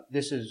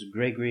this is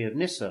Gregory of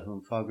Nyssa,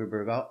 whom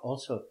Fagerberg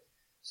also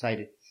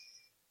cited,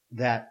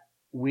 that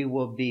we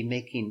will be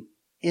making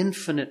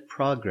infinite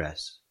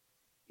progress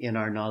in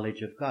our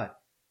knowledge of God,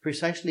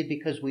 precisely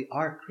because we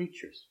are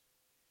creatures.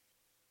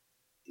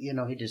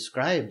 He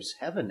describes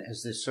heaven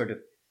as this sort of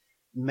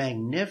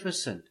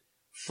magnificent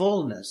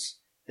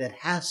fullness that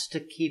has to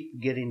keep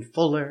getting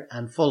fuller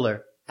and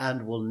fuller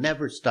and will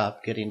never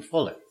stop getting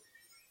fuller.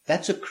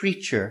 That's a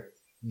creature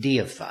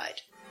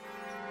deified.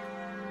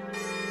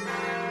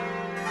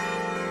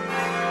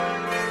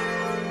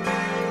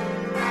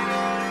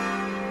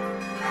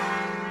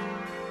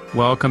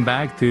 Welcome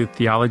back to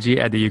Theology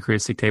at the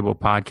Eucharistic Table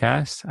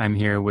podcast. I'm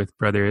here with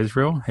Brother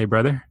Israel. Hey,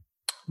 brother.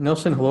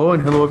 Nelson, hello,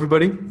 and hello,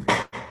 everybody.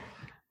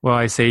 Well,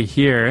 I say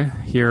here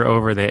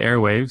over the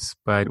airwaves,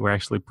 but we're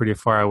actually pretty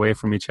far away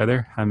from each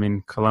other. I'm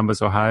in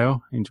Columbus,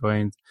 Ohio,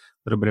 enjoying a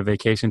little bit of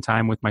vacation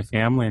time with my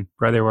family. And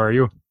brother, where are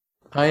you?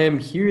 I am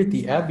here at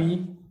the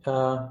Abbey,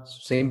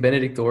 St.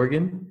 Benedict,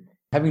 Oregon,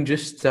 having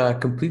just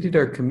completed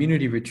our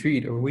community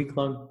retreat, our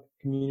week-long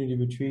community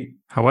retreat.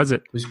 How was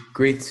it? It was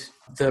great.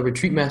 The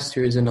retreat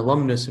master is an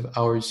alumnus of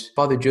ours,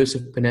 Father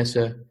Joseph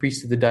Panessa,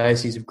 priest of the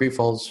Diocese of Great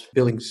Falls,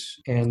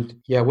 Billings.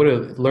 And yeah, what a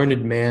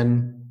learned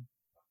man,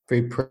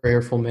 very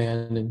prayerful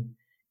man. And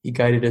he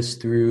guided us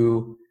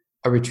through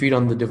a retreat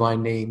on the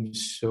divine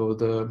names. So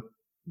the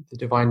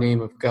divine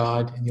name of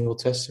God in the Old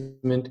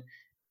Testament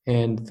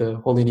and the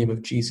holy name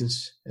of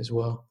Jesus as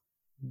well.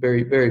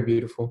 Very, very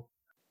beautiful.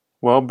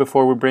 Well,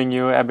 before we bring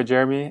you Abba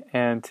Jeremy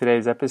and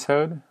today's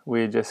episode,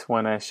 we just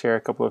want to share a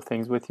couple of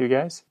things with you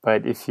guys.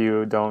 But if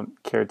you don't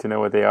care to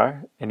know what they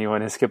are and you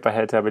want to skip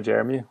ahead to Abba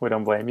Jeremy, we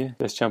don't blame you.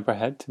 Just jump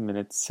ahead to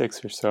minute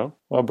 6 or so.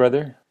 Well,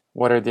 brother,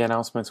 what are the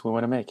announcements we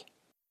want to make?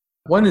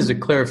 One is a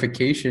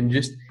clarification.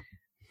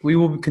 We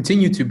will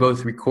continue to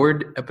both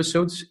record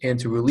episodes and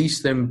to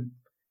release them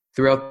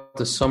throughout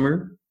the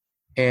summer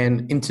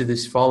and into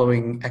this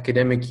following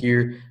academic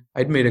year.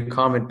 I'd made a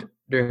comment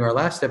during our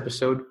last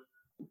episode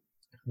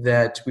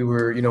that we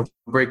were,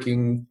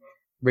 breaking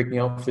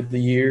out for the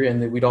year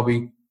and that we'd all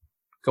be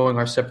going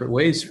our separate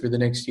ways for the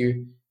next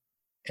year.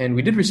 And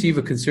we did receive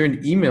a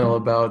concerned email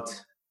about,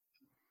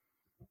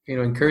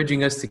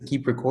 encouraging us to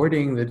keep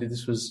recording, that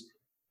this was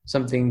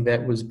something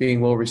that was being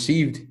well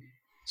received.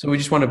 So we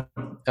just want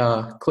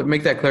to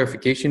make that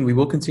clarification. We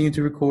will continue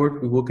to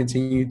record. We will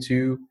continue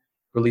to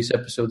release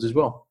episodes as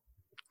well.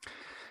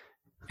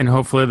 And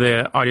hopefully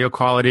the audio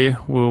quality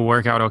will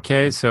work out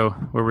okay. So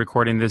we're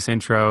recording this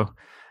intro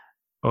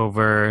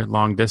over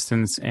long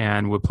distance,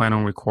 and we plan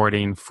on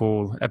recording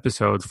full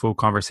episodes, full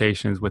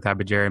conversations with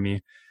Abba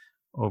Jeremy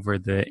over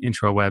the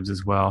intro webs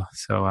as well.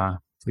 So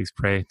please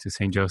pray to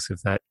St.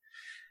 Joseph that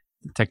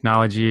the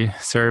technology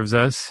serves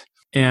us.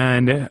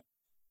 And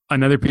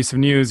another piece of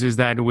news is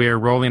that we're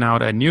rolling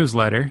out a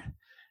newsletter.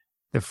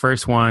 The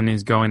first one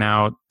is going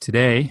out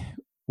today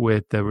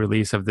with the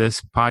release of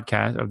this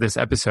podcast, of this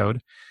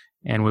episode.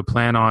 And we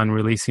plan on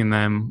releasing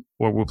them,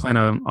 or we plan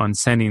on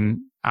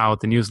sending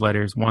out the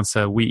newsletters once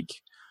a week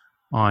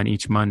on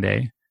each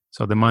Monday.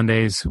 So the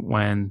Mondays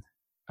when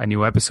a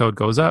new episode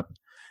goes up,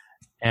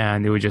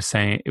 and it would just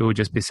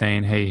be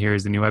saying, hey,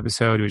 here's the new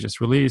episode. It was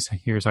just released.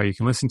 Here's how you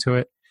can listen to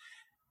it.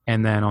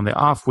 And then on the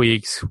off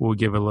weeks, we'll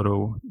give a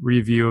little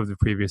review of the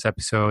previous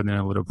episode and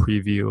a little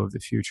preview of the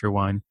future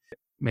one.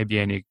 Maybe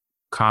any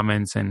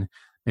comments, and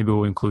maybe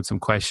we'll include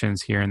some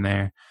questions here and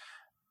there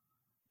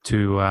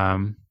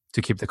to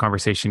keep the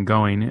conversation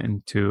going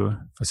and to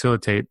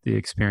facilitate the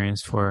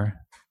experience for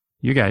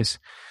you guys.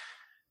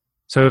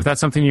 So if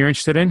that's something you're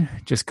interested in,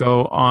 just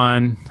go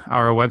on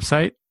our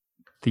website,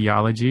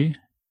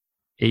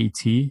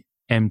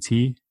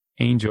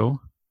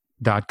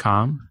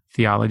 theology@mounangel.com,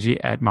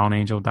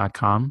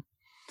 theology@mounangel.com.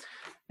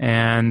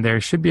 And there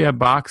should be a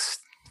box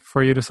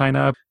for you to sign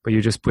up, but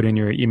you just put in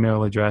your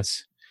email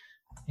address.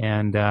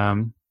 And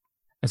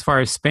as far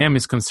as spam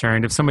is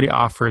concerned, if somebody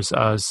offers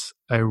us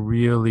a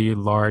really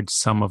large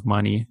sum of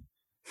money,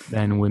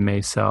 then we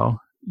may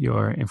sell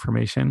your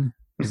information.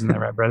 Isn't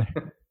that right, brother?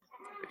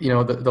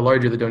 The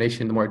larger the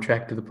donation, the more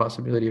attractive the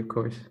possibility, of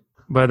course.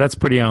 But that's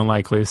pretty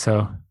unlikely,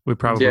 so we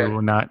probably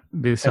will not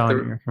be selling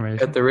your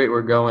information. At the rate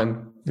we're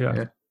going.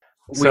 Yeah.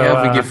 We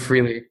give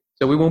freely,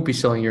 so we won't be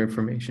selling your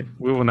information.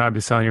 We will not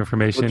be selling your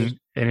information.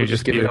 We'll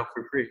just give it out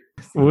for free.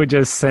 We'll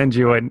just send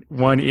you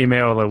one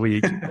email a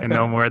week and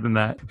no more than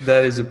that.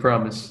 That is a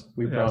promise.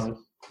 We promise.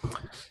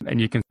 And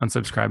you can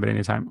unsubscribe at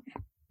any time.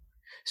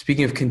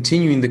 Speaking of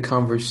continuing the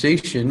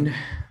conversation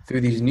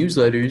through these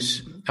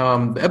newsletters,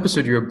 the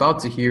episode you're about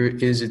to hear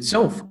is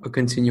itself a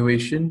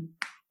continuation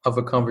of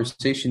a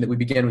conversation that we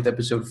began with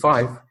episode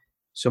 5.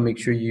 So make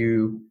sure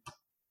you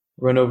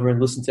run over and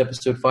listen to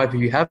episode 5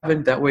 if you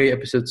haven't. That way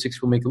episode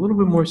 6 will make a little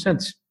bit more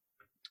sense.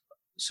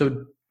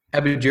 So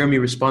Abba Jeremy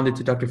responded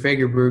to Dr.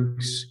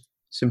 Fagerberg's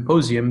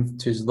symposium,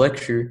 to his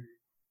lecture,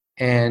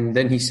 and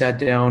then he sat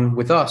down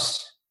with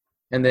us,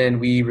 and then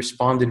we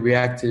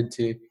reacted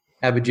to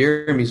Abba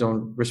Jeremy's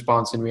own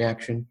response and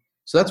reaction.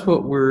 So that's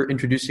what we're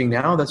introducing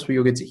now. That's what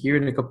you'll get to hear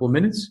in a couple of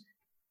minutes.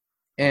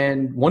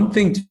 And one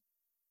thing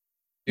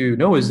to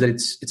know is that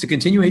it's a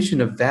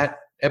continuation of that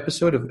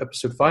episode of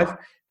episode 5,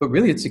 but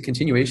really it's a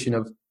continuation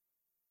of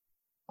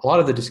a lot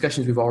of the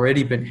discussions we've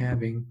already been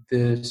having,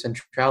 the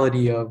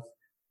centrality of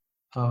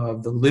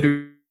the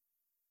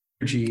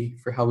liturgy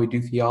for how we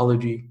do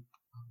theology,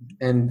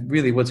 and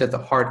really what's at the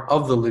heart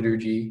of the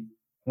liturgy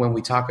when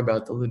we talk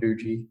about the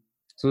liturgy.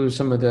 So those are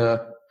some of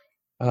the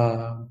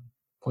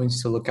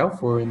points to look out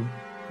for in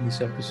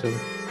this episode.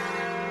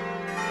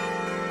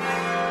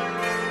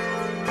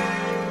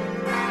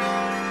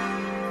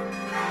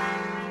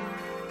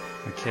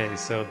 Okay,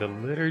 so the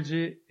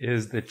liturgy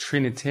is the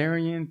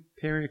Trinitarian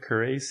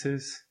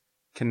perichoresis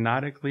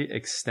canonically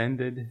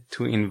extended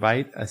to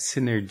invite a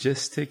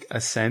synergistic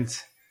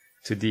assent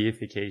to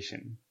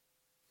deification.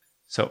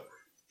 So,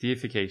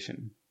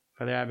 deification.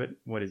 Father Abbott,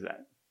 what is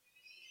that?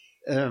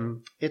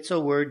 It's a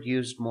word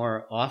used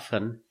more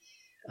often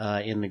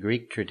in the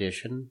Greek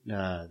tradition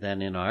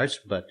than in ours,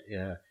 but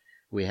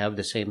we have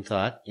the same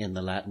thought in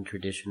the Latin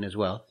tradition as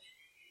well.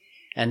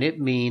 And it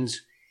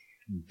means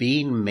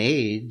being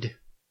made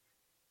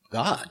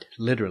God,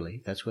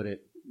 literally. That's what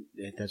it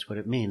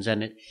means.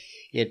 And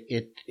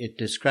it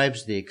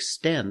describes the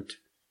extent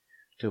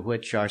to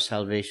which our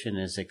salvation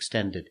is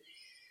extended.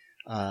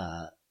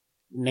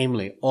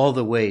 Namely, all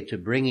the way to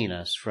bringing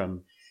us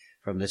from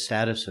the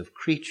status of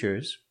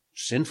creatures,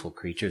 sinful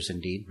creatures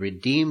indeed,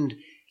 redeemed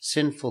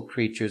sinful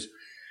creatures,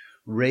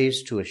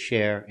 raised to a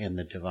share in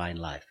the divine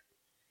life.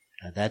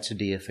 That's a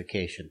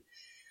deification.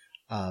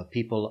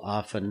 People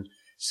often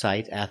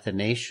cite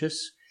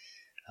Athanasius.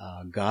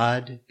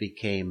 God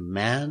became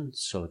man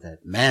so that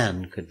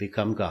man could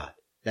become God.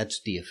 That's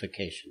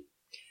deification.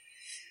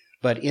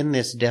 But in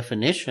this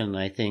definition,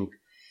 I think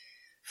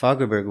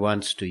Fagerberg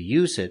wants to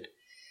use it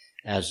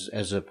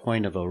as a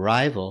point of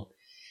arrival.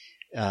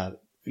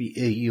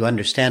 You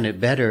understand it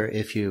better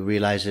if you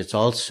realize it's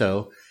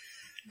also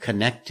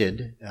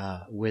connected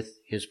with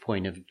his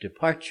point of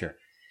departure.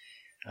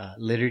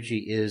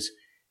 Liturgy is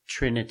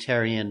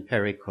Trinitarian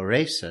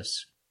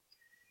perichoresis.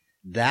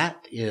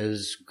 That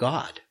is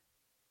God.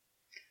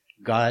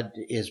 God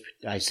is,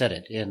 I said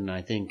it in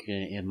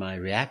my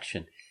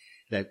reaction,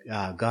 that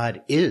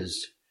God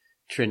is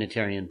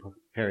Trinitarian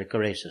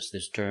perichoresis,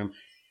 this term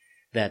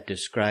that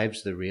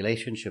describes the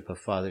relationship of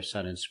Father,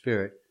 Son, and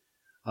Spirit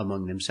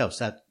among themselves.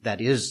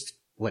 That is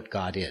what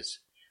God is.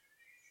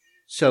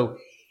 So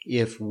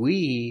if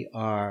we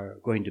are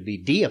going to be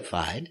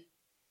deified,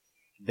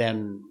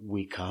 then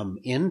we come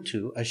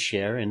into a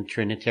share in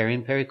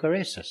Trinitarian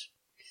perichoresis.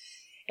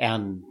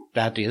 And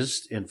that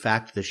is, in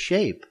fact, the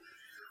shape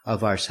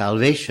of our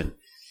salvation.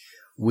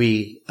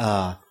 We,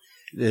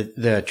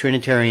 the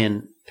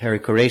Trinitarian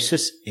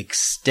perichoresis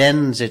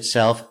extends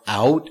itself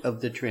out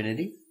of the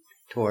Trinity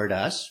toward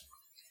us.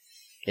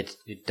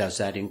 It does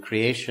that in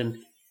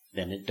creation,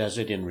 then it does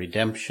it in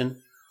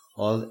redemption,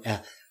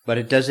 but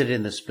it does it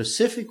in the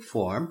specific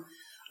form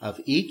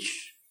of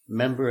each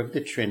member of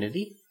the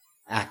Trinity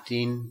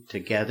acting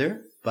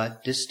together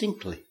but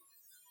distinctly.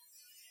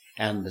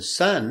 And the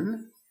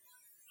Son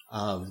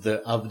of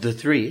the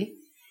three,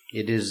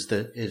 it is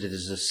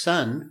the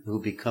Son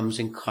who becomes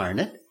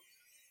incarnate.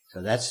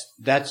 So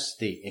that's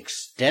the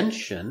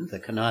extension, the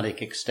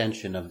canonic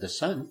extension of the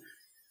Son.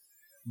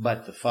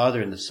 But the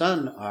Father and the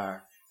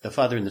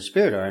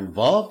Spirit are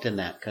involved in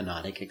that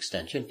canonic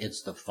extension.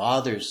 It's the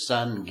Father's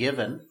Son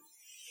given.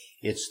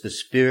 It's the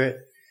Spirit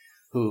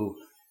who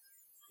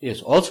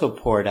is also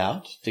poured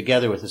out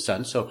together with the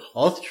Son. So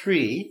all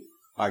three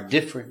are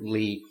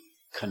differently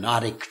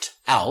canoniced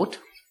out.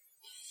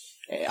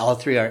 All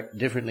three are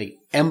differently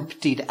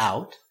emptied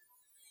out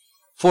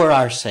for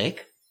our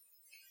sake.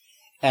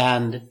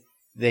 And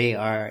they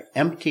are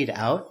emptied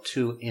out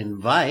to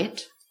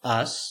invite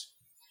us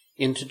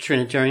into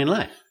Trinitarian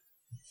life.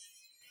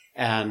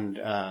 And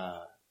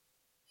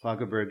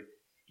Fagerberg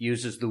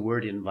uses the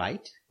word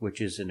invite,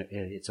 which is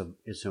it's an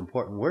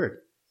important word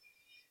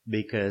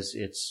because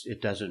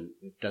it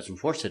doesn't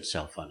force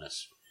itself on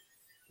us.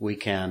 We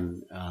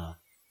can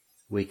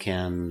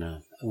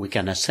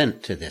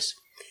assent to this.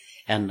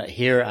 And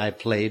here I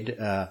played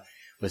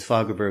with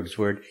Fagerberg's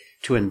word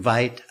to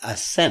invite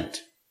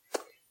assent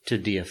to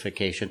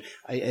deification.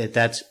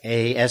 That's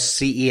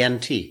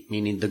ASCENT,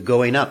 meaning the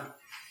going up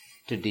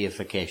to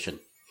deification.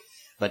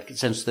 But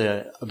since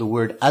the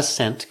word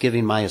assent,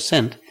 giving my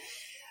assent,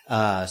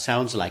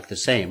 sounds like the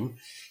same,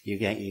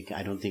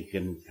 I don't think you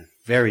can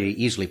very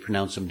easily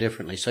pronounce them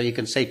differently. So you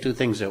can say two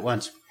things at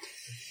once.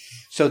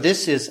 So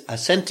this is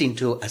assenting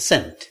to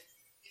assent.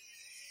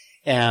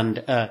 And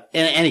in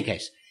any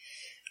case,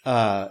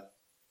 what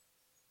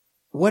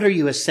are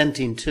you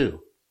assenting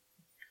to?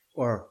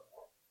 Or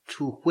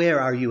to where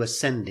are you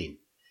ascending?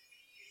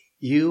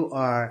 You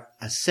are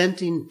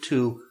assenting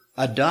to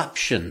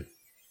adoption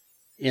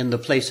in the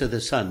place of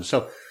the Son.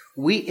 So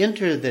we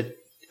enter the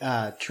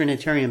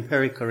Trinitarian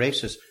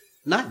perichoresis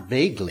not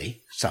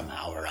vaguely,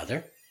 somehow or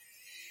other.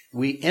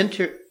 We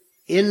enter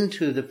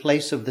into the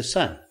place of the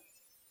Son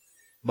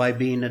by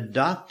being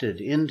adopted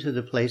into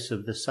the place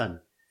of the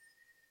Son.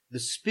 The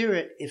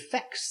Spirit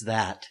effects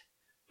that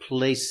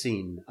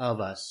placing of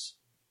us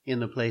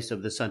in the place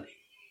of the Son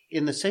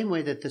in the same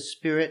way that the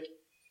Spirit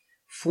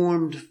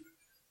formed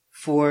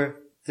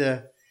for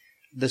the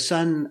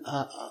Son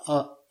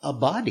a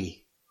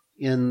body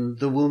in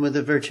the womb of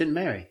the Virgin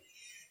Mary.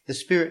 The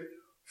Spirit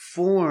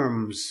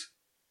forms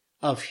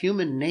of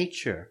human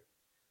nature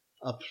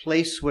a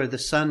place where the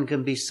Son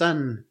can be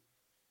Son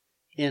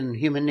in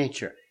human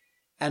nature,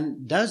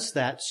 and does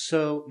that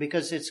so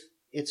because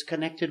it's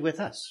connected with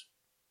us.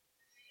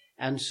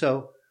 And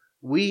so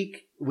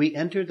we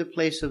enter the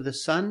place of the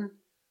Son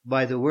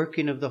by the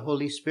working of the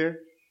Holy Spirit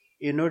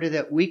in order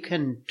that we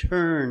can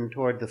turn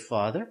toward the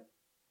Father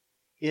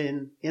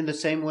in the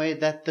same way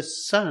that the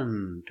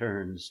Son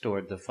turns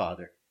toward the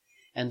Father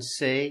and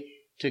say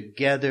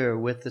together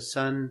with the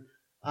Son,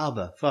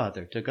 Abba,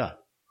 Father, to God.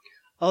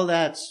 Oh,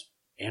 that's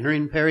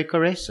entering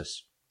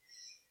perichoresis.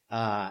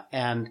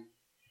 And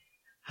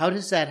how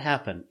does that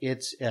happen?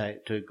 It's,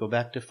 to go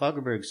back to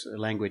Fagerberg's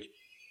language,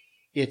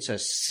 it's a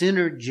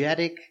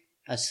synergetic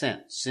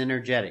ascent.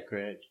 Synergetic,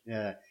 right?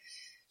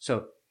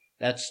 So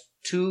that's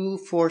two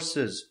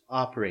forces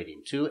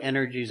operating, two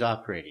energies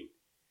operating.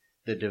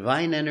 The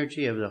divine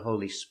energy of the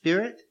Holy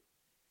Spirit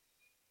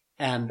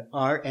and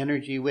our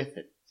energy with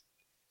it.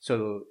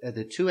 So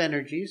the two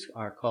energies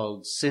are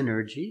called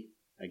synergy,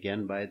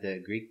 again by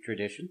the Greek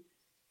tradition.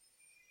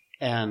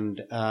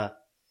 And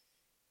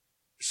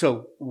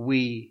so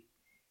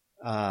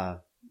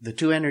the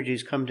two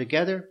energies come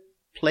together,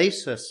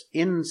 place us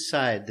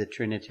inside the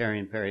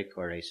Trinitarian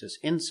perichoresis,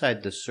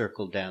 inside the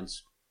circle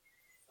dance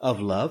of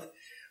love.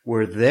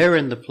 We're there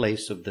in the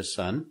place of the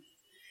Son,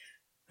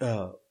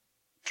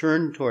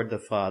 turned toward the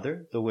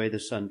Father the way the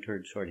Son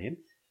turned toward him.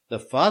 The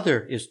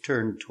Father is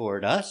turned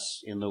toward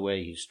us in the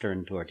way he's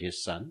turned toward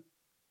his Son.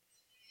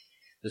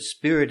 The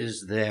Spirit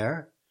is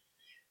there,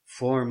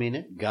 forming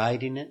it,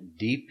 guiding it,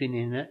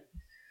 deepening it,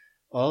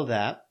 all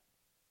that.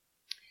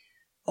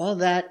 All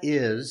that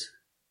is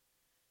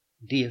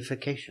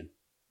deification.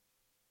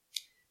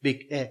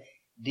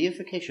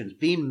 Deification is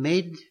being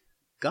made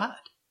God.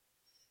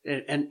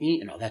 And,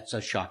 you know, that's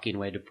a shocking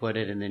way to put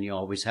it, and then you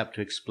always have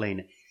to explain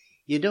it.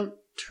 You don't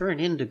turn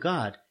into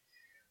God,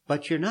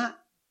 but you're not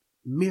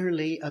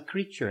merely a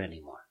creature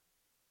anymore.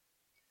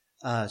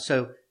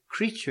 So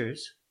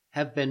creatures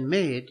have been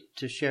made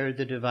to share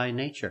the divine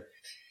nature.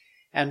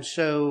 And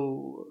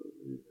so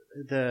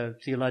the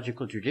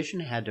theological tradition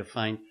had to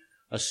find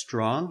a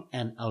strong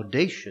and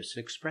audacious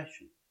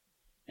expression.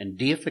 And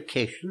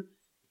deification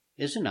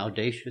is an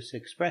audacious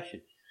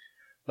expression,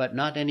 but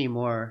not any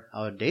more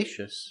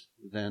audacious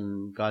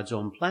than God's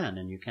own plan.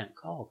 And you can't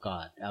call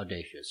God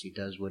audacious. He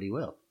does what he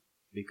will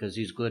because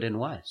he's good and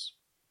wise.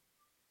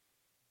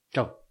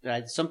 So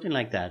something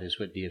like that is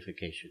what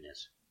deification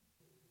is.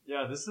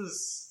 Yeah, this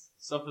is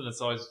something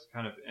that's always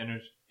kind of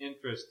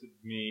interested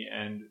me,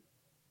 and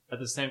at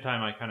the same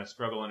time I kind of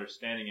struggle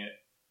understanding it.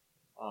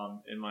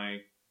 In my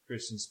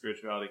Christian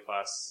spirituality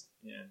class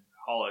in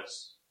college,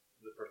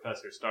 the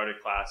professor started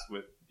class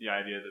with the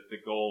idea that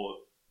the goal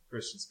of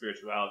Christian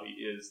spirituality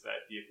is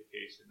that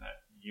deification,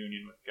 that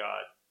union with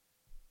God.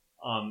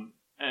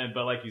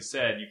 But like you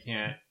said,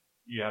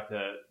 you have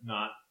to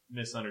not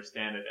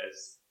misunderstand it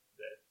as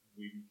that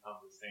we become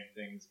the same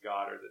thing as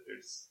God, or that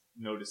there's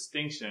no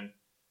distinction.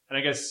 And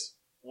I guess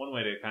one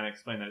way to kind of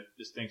explain that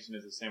distinction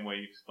is the same way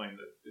you explain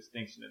the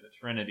distinction in the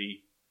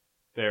Trinity.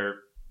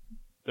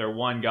 They're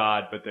one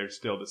God, but they're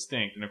still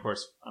distinct. And of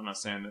course, I'm not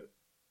saying that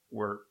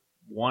we're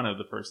one of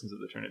the persons of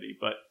the Trinity,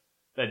 but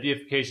that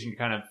deification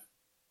kind of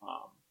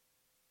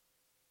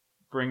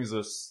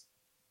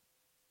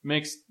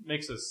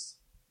makes us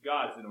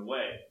gods in a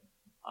way.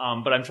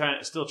 But I'm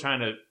still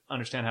trying to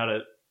understand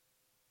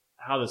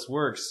how this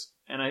works.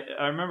 And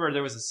I remember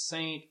there was a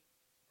saint,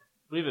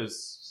 I believe it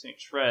was Saint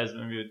Therese,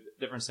 maybe a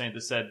different saint,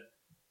 that said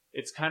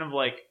it's kind of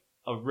like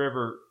a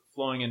river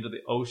flowing into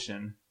the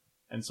ocean,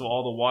 and so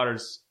all the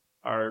waters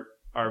are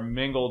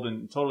mingled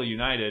and totally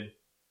united.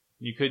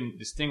 You couldn't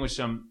distinguish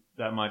them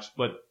that much,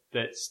 but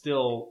that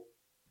still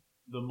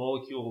the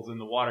molecules in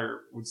the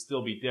water would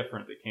still be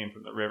different that came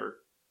from the river,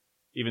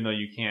 even though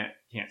you can't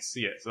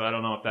see it. So I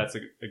don't know if that's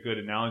a good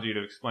analogy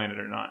to explain it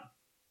or not.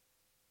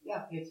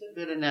 Yeah, it's a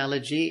good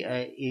analogy.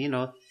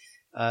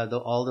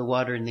 All the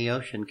water in the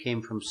ocean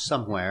came from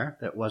somewhere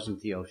that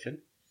wasn't the ocean.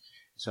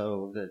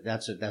 So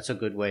that's a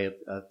good way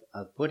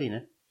of putting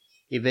it.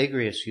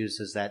 Evagrius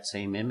uses that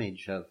same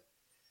image of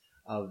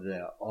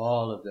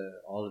all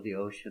of the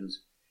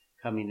oceans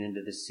coming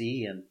into the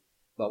sea,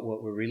 but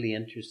what we're really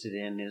interested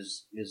in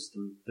is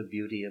the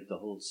beauty of the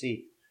whole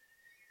sea.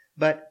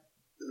 But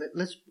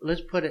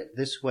let's put it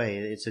this way.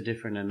 It's a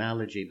different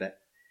analogy, but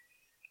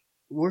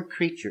we're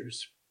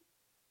creatures.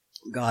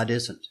 God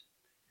isn't.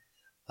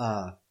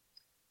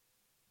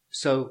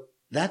 So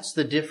that's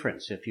the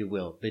difference, if you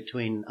will,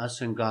 between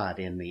us and God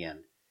in the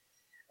end.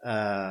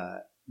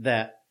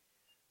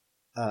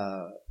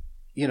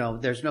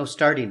 There's no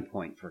starting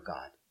point for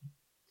God.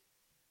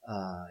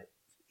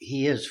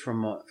 He is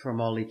from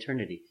all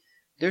eternity.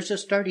 There's a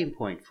starting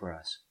point for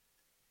us.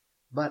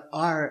 But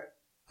our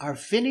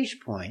finish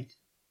point,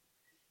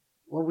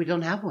 well, we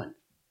don't have one.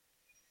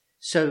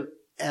 So,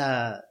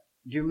 do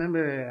you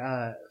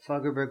remember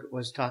Fagerberg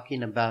was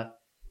talking about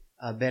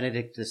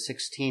Benedict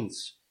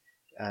XVI's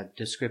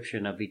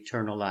description of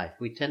eternal life.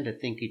 We tend to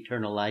think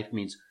eternal life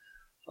means,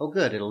 oh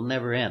good, it'll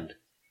never end.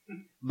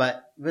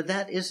 But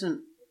that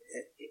isn't,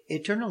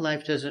 eternal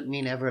life doesn't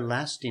mean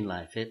everlasting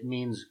life. It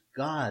means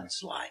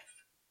God's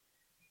life.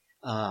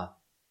 I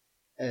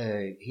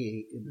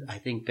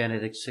think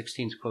Benedict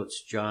XVI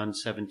quotes John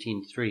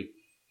 17:3.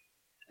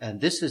 And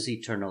this is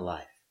eternal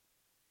life,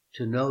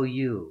 to know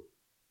you,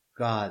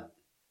 God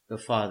the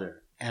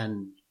Father,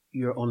 and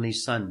your only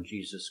Son,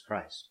 Jesus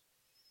Christ.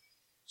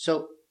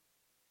 So,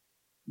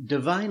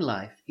 divine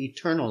life,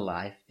 eternal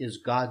life, is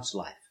God's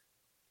life.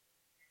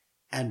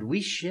 And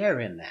we share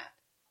in that,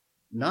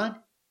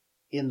 not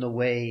in the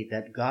way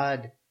that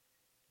God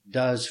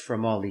does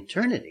from all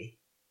eternity.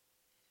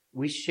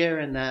 We share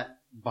in that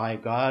by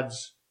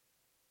God's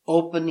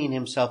opening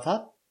himself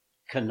up,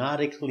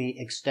 canonically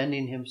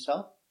extending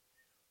himself,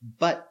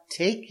 but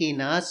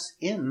taking us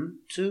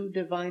into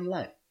divine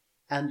life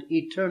and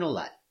eternal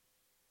life,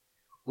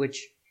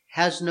 which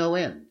has no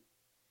end.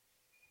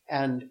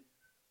 And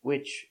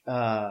which,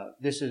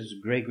 this is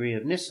Gregory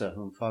of Nyssa,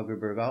 whom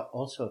Fagerberg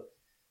also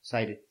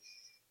cited,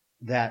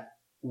 that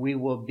we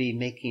will be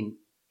making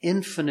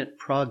infinite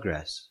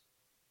progress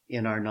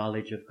in our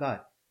knowledge of God,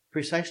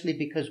 precisely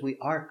because we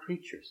are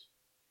creatures.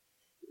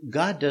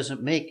 God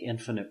doesn't make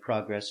infinite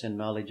progress in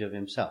knowledge of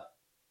himself.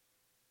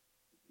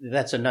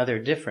 That's another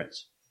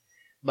difference.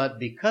 But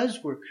because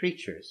we're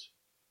creatures,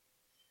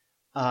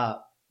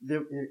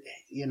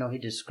 he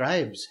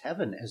describes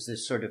heaven as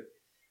this sort of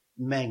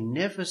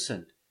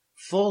magnificent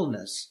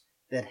fullness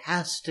that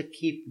has to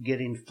keep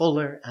getting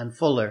fuller and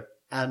fuller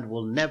and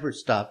will never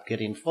stop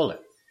getting fuller.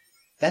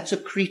 That's a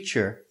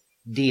creature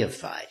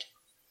deified,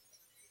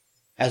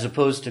 as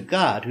opposed to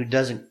God, who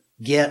doesn't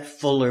get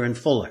fuller and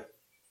fuller.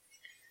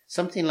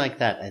 Something like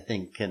that, I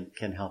think, can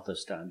help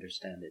us to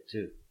understand it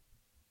too.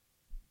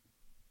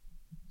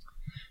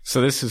 So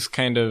this is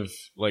kind of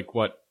like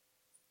what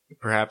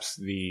perhaps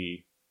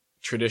the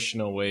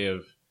traditional way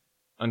of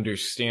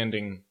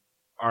understanding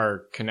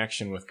our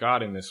connection with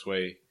God in this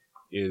way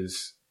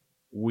is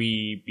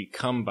we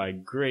become by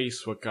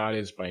grace what God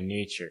is by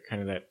nature,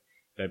 kind of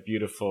that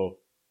beautiful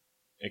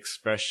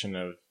expression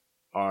of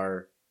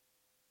our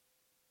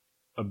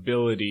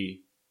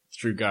ability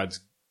through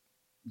God's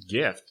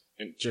gift,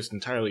 and just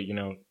entirely,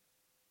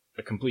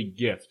 a complete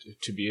gift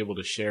to be able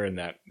to share in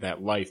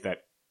that life,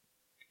 that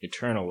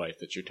eternal life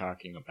that you're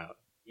talking about.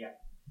 Yeah.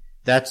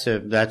 That's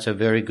a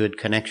very good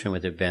connection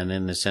with it, Ben,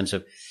 in the sense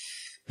of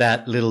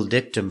that little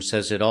dictum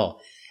says it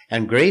all.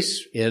 And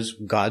grace is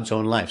God's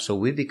own life. So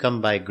we become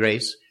by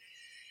grace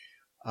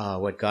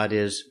what God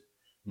is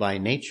by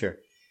nature.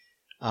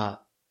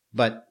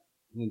 But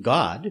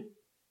God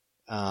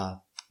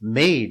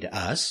made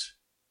us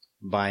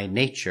by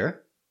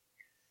nature,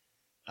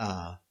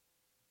 and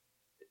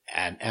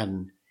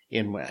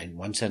in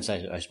one sense,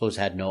 I suppose,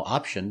 had no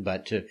option,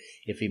 but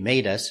if he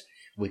made us,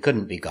 we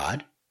couldn't be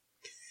God.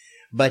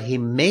 But he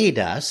made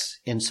us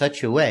in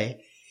such a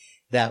way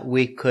that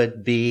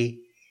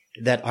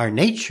that our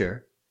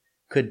nature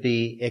could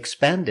be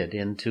expanded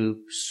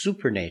into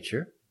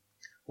supernature,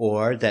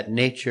 or that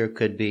nature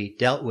could be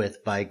dealt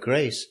with by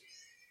grace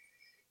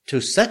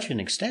to such an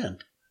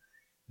extent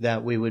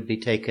that we would be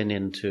taken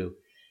into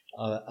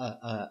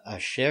a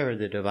share of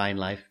the divine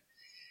life,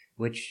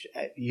 which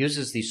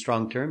uses these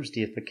strong terms,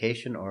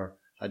 deification or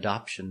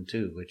adoption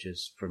too, which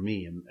is for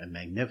me a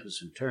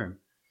magnificent term,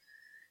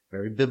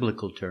 very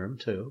biblical term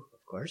too,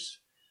 of course,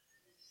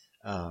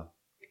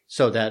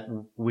 so that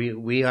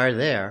we are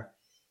there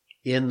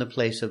in the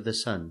place of the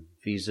Son,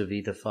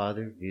 vis-a-vis the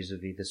Father,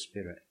 vis-a-vis the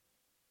Spirit.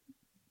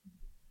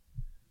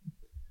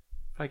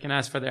 If I can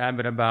ask Father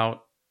Abbott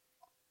about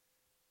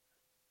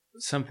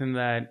something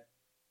that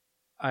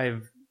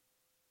I've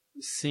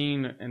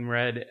seen and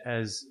read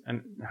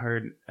and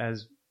heard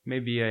as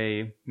maybe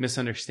a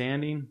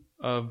misunderstanding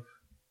of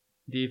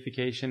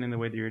deification in the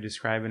way that you're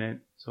describing it.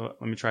 So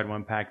let me try to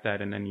unpack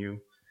that, and then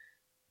you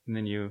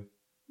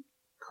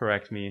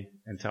correct me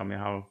and tell me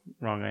how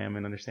wrong I am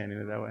in understanding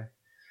it that way.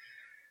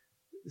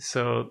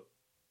 So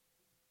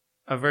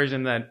a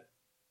version that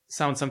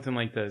sounds something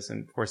like this,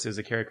 and of course is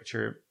a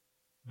caricature,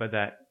 but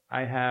that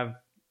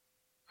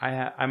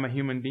I'm a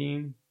human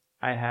being.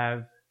 I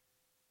have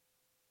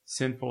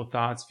sinful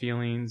thoughts,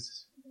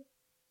 feelings,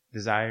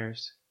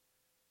 desires.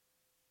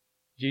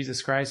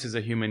 Jesus Christ is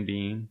a human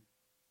being,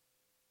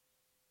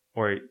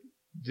 or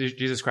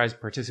Jesus Christ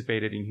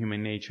participated in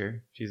human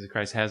nature. Jesus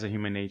Christ has a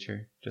human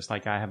nature, just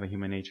like I have a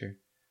human nature.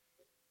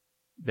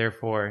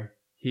 Therefore,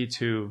 he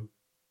too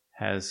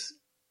has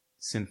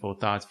sinful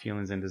thoughts,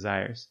 feelings, and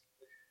desires.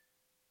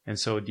 And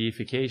so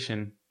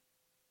deification,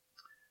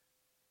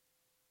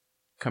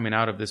 coming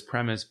out of this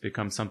premise,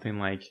 becomes something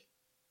like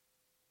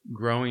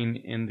growing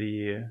in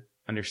the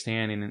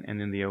understanding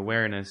and in the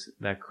awareness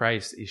that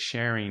Christ is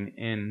sharing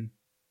in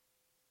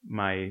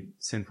my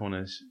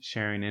sinfulness,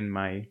 sharing in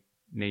my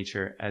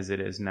nature as it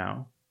is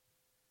now.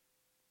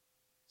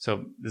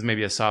 So this may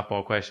be a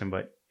softball question,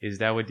 but is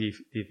that what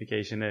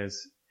deification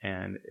is?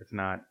 And if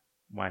not,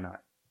 why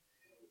not?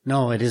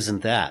 No, it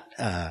isn't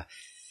that.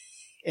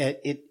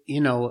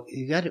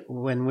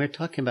 when we're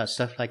talking about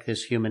stuff like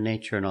this, human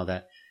nature and all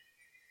that,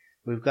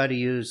 we've got to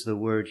use the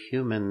word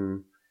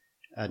human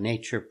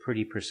nature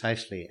pretty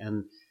precisely.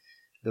 And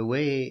the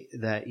way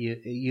that you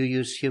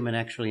use human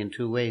actually in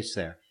two ways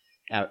there.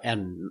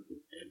 And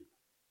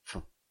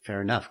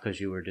fair enough, because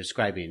you were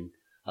describing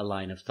a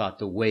line of thought,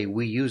 the way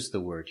we use the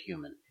word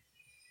human.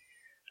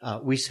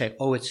 We say,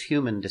 oh, it's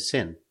human to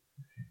sin.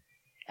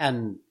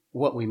 And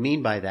what we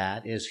mean by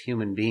that is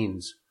human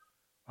beings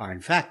are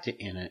in fact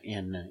in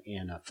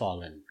a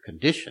fallen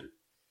condition.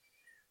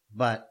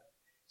 But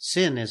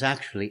sin is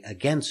actually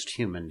against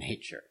human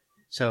nature.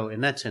 So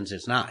in that sense,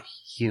 it's not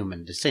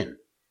human to sin.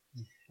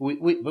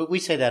 But we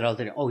say that all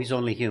the time, oh, he's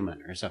only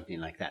human or something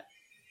like that.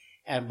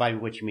 And by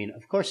which you mean,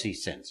 of course he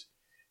sins.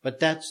 But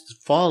that's the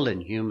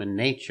fallen human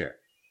nature.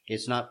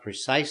 It's not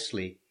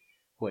precisely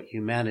what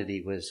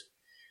humanity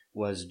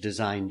was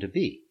designed to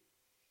be.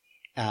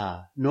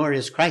 Nor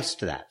is Christ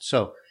that.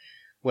 So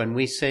when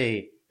we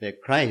say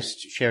that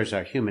Christ shares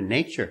our human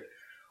nature,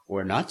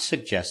 we're not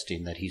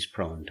suggesting that he's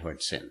prone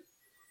toward sin.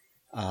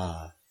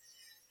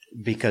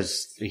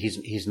 Because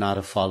he's not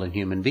a fallen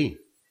human being.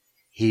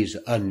 He's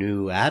a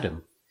new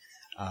Adam.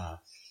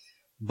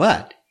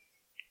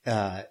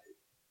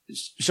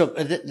 So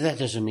that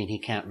doesn't mean he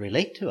can't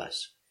relate to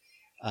us.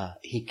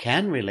 He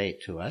can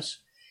relate to us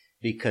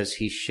because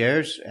he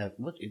shares,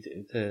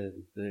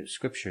 the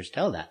scriptures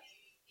tell that.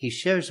 He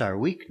shares our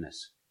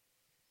weakness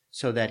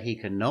so that he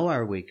can know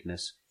our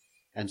weakness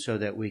and so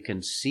that we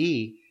can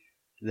see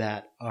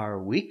that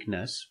our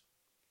weakness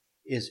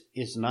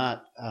is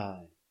not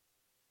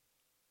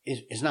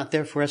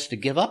there for us to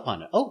give up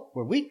on it. Oh,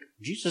 we're weak.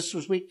 Jesus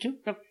was weak too.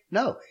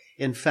 No.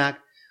 In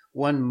fact,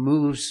 one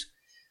moves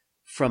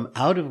from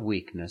out of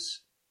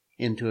weakness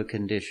into a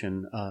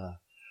condition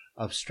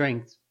of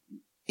strength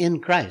in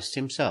Christ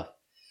himself.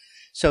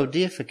 So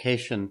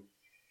deification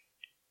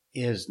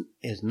is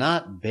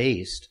not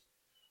based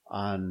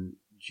on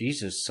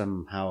Jesus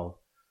somehow,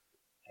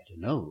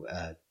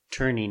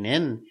 turning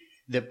in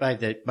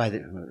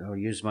or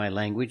use my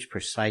language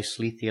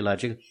precisely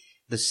theologically.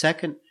 The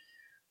second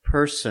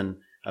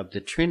person of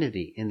the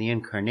Trinity in the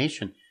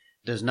incarnation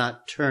does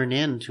not turn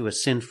into a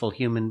sinful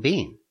human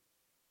being.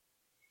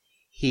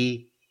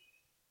 He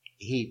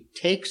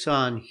takes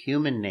on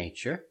human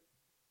nature,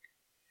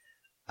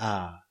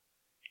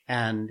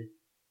 and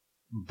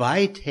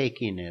by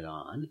taking it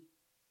on,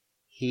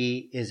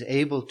 he is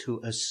able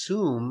to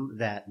assume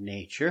that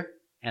nature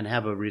and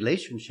have a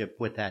relationship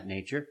with that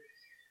nature,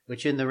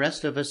 which in the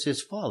rest of us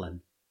is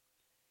fallen.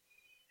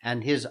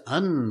 And his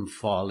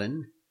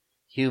unfallen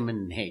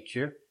human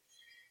nature,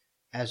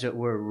 as it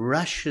were,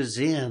 rushes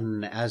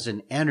in as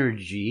an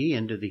energy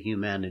into the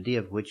humanity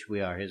of which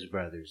we are his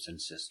brothers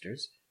and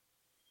sisters,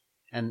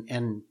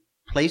 and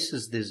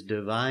places this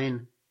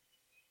divine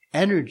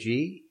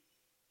energy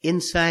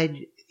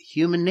inside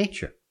human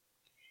nature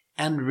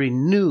and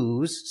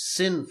renews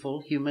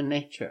sinful human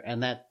nature.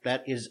 And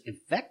that is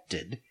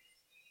effected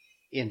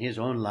in his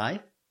own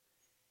life,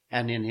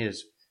 and in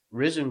his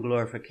risen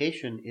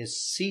glorification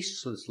is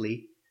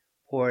ceaselessly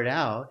poured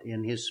out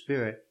in his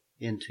Spirit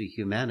into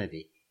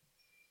humanity.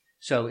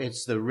 So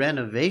it's the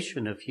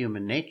renovation of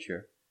human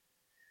nature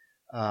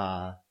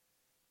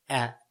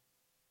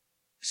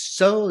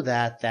so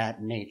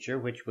that nature,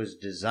 which was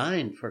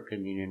designed for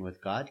communion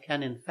with God,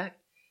 can in fact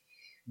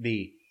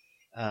be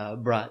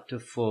brought to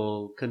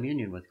full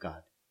communion with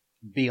God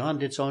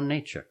beyond its own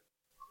nature.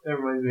 That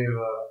reminds me of,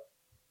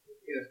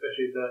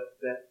 especially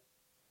that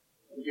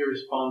your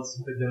response,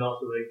 but then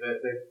also like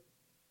that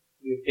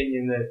the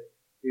opinion that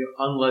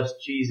unless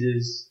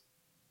Jesus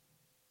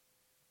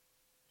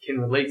can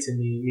relate to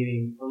me,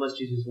 meaning unless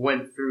Jesus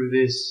went through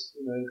this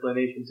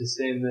inclination to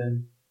sin,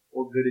 then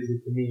what good is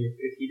it to me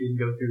if he didn't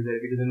go through that,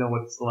 if he doesn't know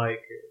what it's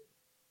like?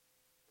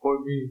 Poor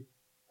me.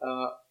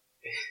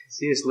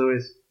 C.S.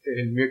 Lewis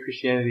in Mere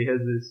Christianity has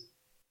this,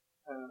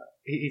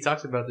 he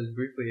talks about this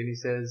briefly, and he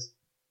says,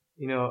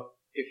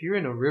 if you're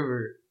in a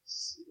river,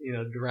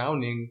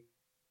 drowning,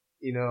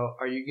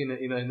 are you gonna,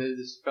 and there's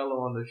this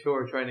fellow on the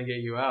shore trying to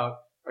get you out,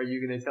 are you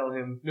gonna tell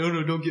him,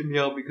 no, don't get me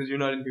out because you're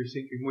not in here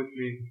sinking with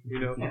me,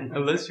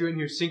 unless you're in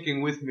here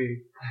sinking with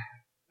me,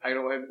 I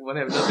want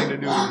to have nothing to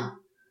do with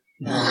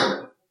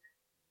you.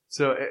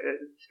 So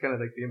it's kind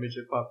of like the image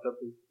that popped up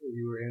as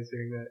you were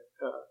answering that.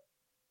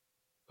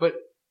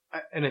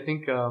 I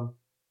think, we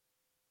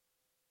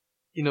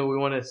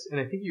want to, and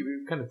I think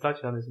you kind of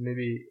touched on this,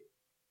 maybe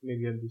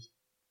I'm just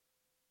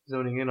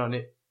zoning in on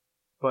it,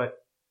 but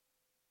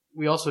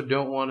we also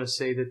don't want to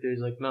say that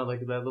there's not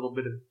that little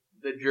bit of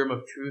the germ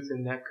of truth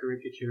in that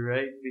caricature,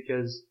 right?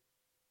 Because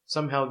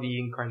somehow the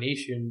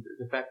incarnation,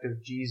 the fact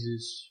of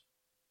Jesus,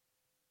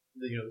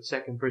 the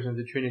second person of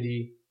the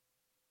Trinity,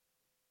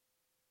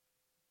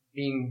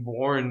 being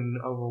born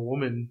of a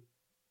woman,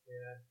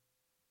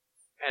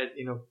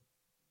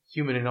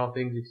 human in all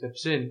things except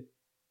sin,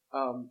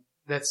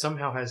 that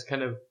somehow has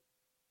kind of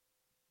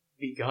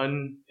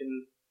begun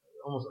an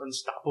almost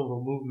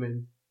unstoppable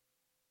movement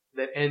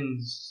that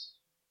ends,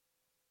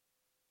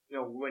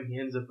 when he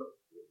ends up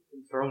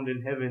enthroned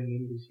in heaven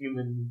in his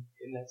human,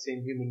 in that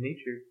same human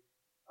nature.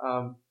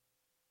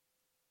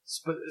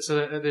 So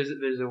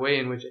there's a way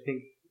in which I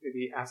think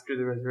maybe after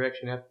the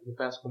resurrection, after the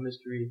Paschal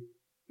mystery,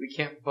 we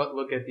can't but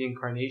look at the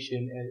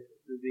incarnation as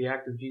the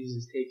act of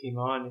Jesus taking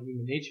on a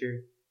human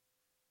nature,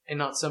 and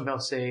not somehow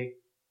say,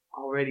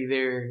 already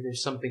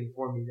there's something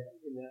for me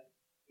in that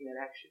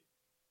action.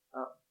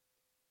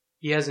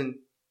 He hasn't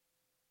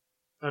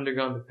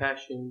undergone the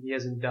passion, he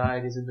hasn't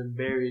died, he hasn't been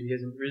buried, he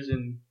hasn't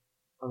risen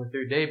on the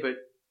third day, but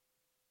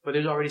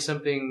there's already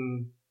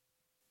something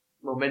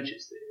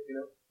momentous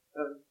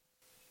there,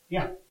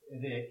 Yeah.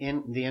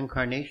 The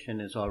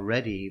incarnation is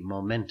already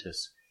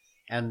momentous.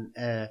 And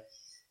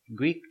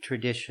Greek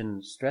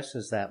tradition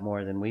stresses that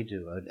more than we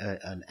do,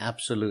 an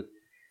absolute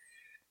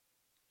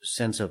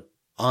sense of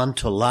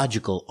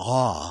ontological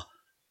awe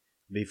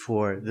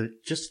before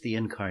just the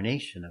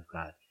incarnation of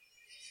God.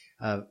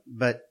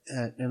 But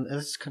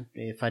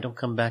if I don't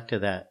come back to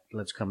that,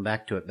 let's come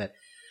back to it. But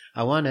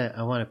I want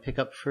to pick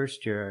up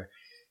first your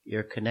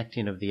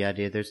connecting of the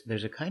idea.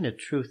 There's a kind of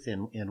truth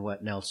in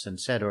what Nelson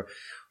said, or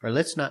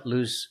let's not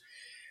lose.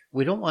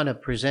 We don't want to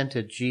present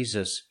a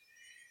Jesus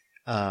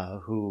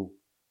who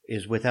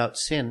is without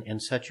sin in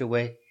such a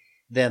way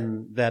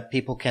then that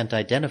people can't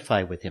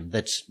identify with him,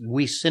 that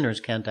we sinners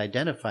can't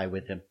identify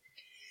with him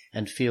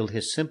and feel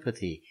his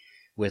sympathy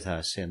with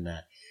us in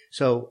that.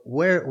 So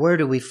where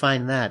do we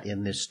find that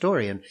in this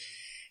story?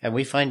 And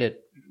we find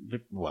it,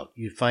 well,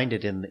 you find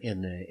it in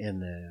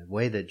the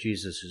way that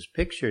Jesus is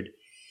pictured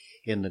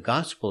in the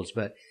Gospels,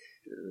 but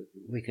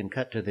we can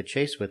cut to the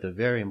chase with a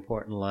very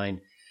important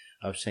line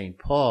of St.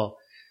 Paul,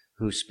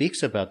 who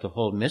speaks about the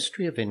whole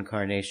mystery of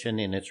incarnation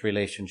in its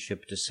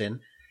relationship to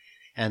sin,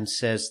 and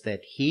says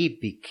that he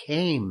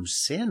became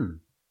sin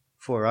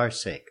for our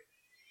sake.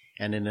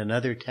 And in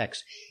another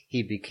text,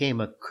 he became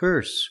a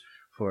curse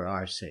for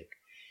our sake.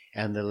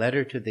 And the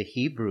letter to the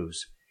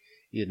Hebrews,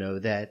 that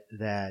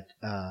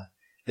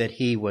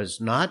he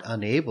was not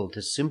unable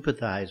to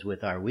sympathize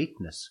with our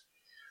weakness.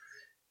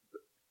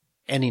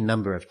 Any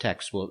number of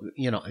texts will,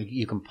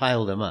 you can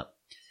pile them up.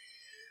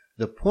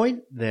 The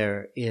point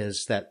there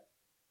is that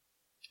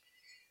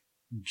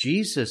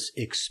Jesus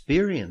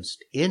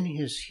experienced in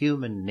his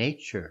human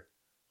nature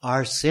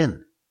our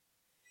sin,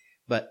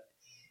 but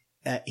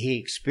he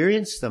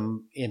experienced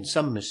them in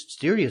some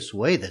mysterious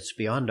way that's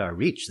beyond our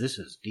reach. This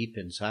is deep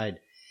inside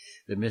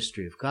the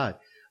mystery of God.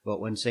 But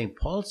when St.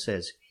 Paul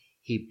says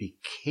he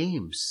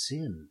became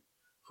sin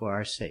for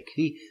our sake,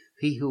 he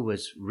who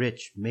was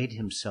rich made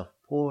himself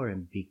poor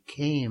and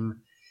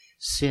became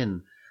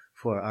sin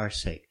for our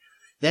sake.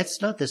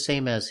 That's not the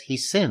same as he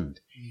sinned.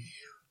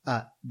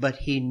 But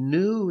he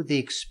knew the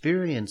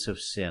experience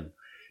of sin.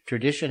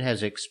 Tradition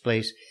has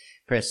expressed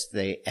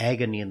the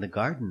agony in the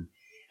garden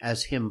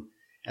as him,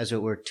 as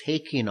it were,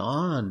 taking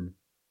on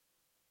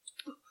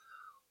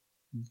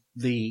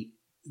the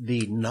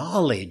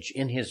knowledge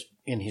in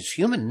his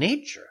human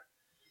nature,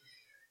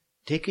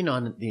 taking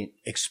on the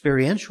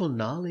experiential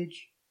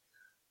knowledge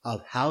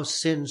of how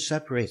sin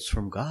separates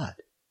from God.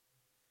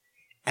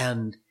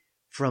 And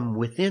from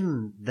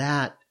within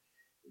that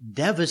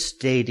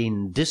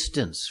devastating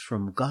distance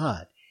from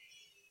God,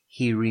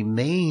 he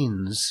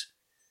remains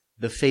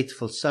the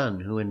faithful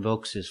son who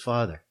invokes his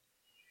Father.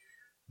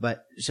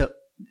 But so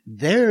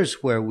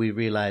there's where we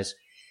realize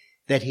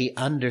that he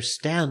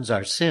understands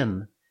our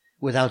sin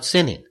without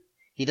sinning.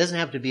 He doesn't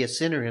have to be a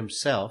sinner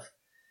himself.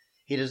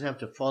 He doesn't have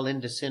to fall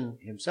into sin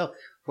himself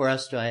for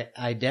us to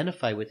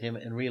identify with him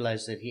and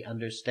realize that he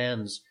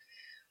understands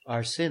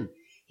our sin.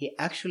 He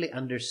actually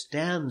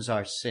understands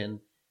our sin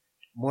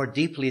more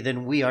deeply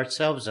than we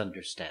ourselves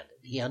understand it.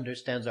 He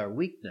understands our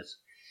weakness.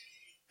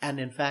 And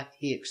in fact,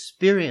 he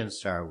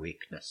experienced our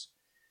weakness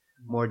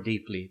more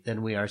deeply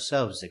than we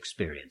ourselves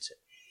experience it.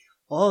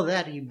 All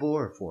that he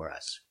bore for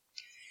us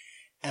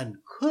and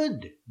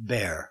could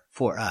bear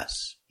for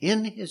us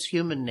in his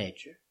human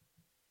nature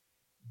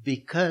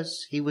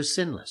because he was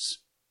sinless.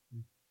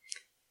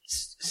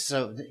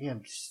 So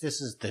this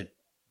is the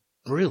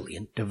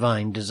brilliant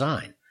divine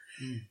design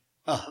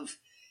of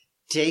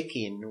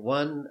taking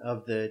one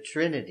of the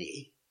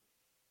Trinity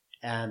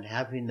and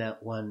having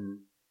that one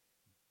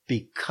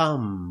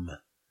become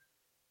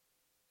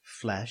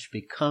flesh,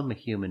 become a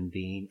human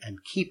being,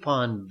 and keep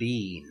on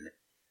being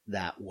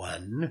that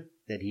one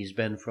that he's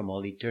been from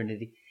all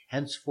eternity,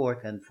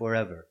 henceforth and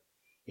forever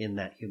in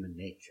that human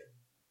nature.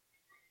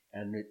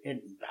 And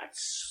that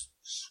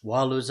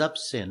swallows up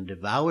sin,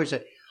 devours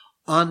it,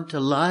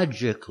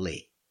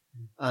 ontologically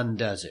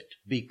undoes it,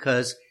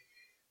 because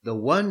the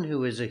one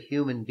who is a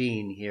human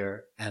being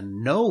here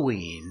and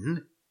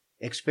knowing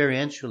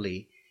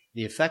experientially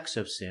the effects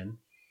of sin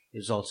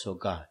is also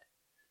God.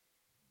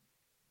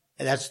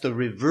 And that's the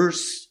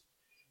reverse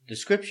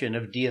description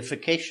of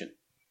deification.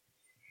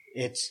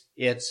 It's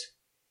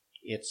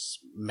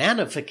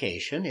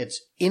manification,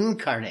 it's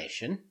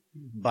incarnation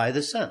by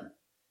the Son,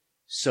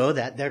 so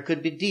that there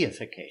could be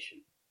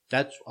deification.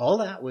 That's all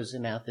that was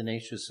in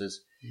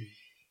Athanasius's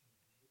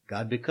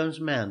God becomes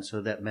man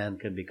so that man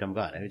can become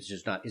God.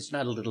 It's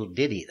not a little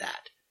ditty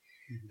that.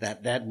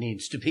 That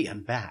needs to be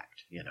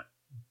unpacked, you know.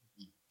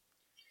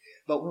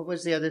 But what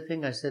was the other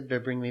thing I said to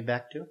bring me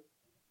back to?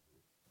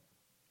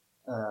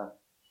 I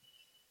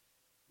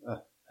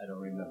don't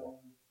remember.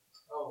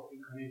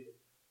 Incarnation.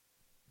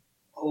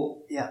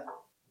 Oh, yeah.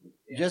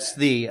 Just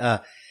you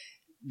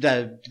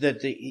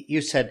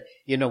said,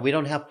 you know, we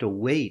don't have to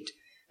wait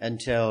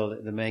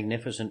until the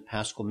magnificent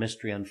Paschal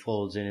mystery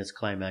unfolds in its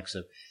climax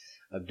of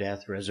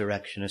death,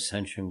 resurrection,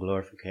 ascension,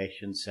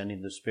 glorification,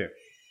 sending the Spirit.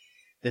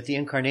 That the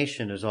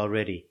incarnation is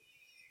already,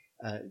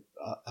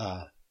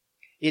 the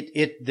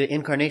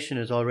incarnation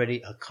is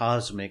already a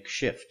cosmic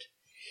shift,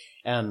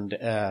 and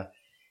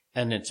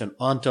it's an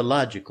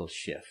ontological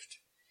shift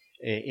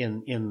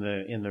in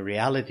the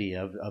reality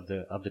of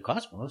the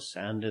cosmos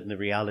and in the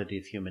reality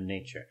of human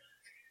nature.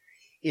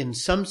 In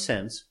some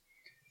sense,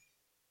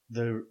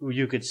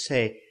 you could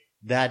say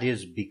that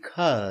is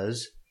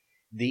because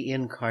the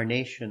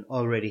incarnation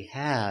already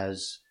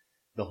has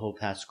the whole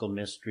Paschal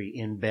mystery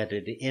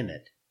embedded in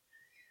it,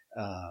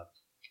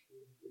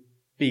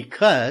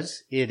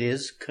 because it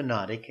is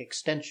canonic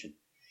extension.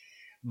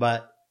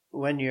 But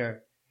when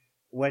you're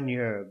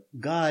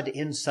God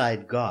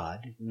inside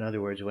God, in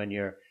other words, when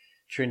you're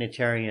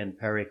Trinitarian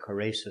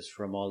perichoresis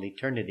from all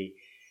eternity,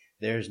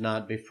 there's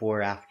not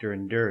before, after,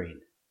 and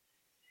during.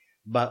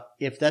 But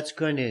if that's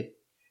going to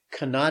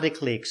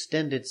canonically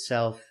extend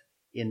itself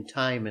in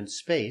time and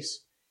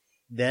space,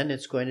 then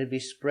it's going to be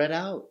spread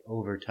out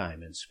over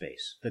time and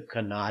space. The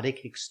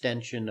canonic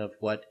extension of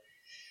what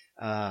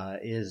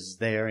is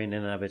there in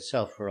and of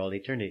itself for all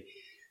eternity.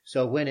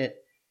 So when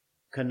it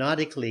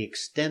canonically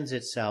extends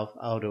itself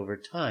out over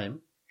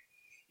time,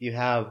 you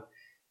have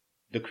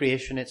the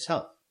creation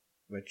itself,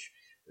 which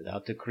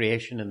without the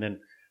creation, and then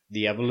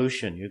the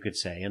evolution, you could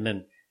say, and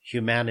then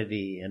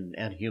humanity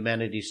and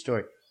humanity's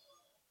story.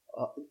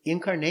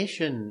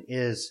 Incarnation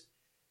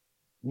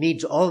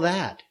needs all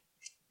that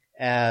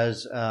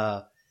as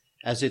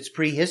its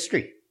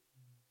prehistory,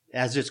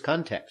 as its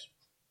context.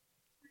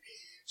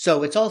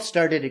 So it's all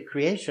started at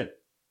creation.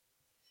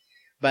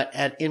 But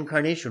at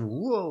incarnation,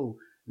 whoa,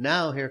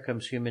 now here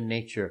comes human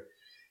nature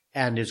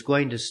and is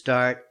going to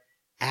start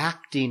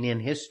acting in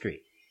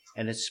history.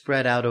 And it's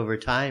spread out over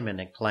time and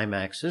it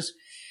climaxes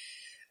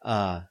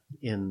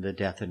in the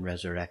death and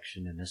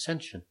resurrection and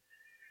ascension.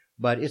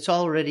 But it's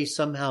already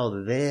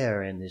somehow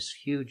there in this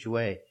huge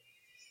way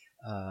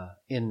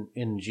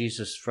in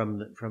Jesus from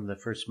the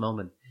first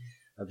moment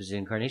of his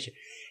incarnation.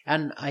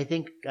 And I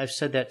think I've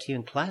said that to you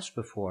in class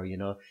before, you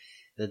know,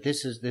 that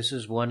this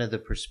is one of the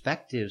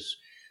perspectives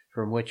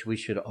from which we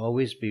should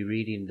always be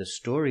reading the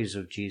stories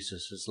of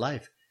Jesus'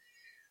 life.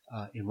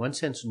 In one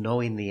sense,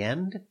 knowing the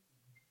end,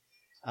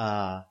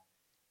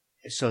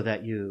 so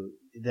that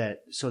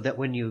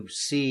when you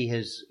see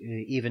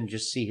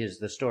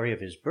the story of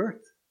his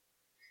birth,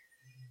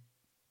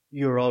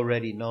 you're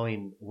already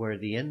knowing where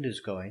the end is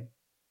going.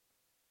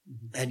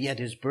 And yet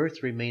his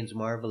birth remains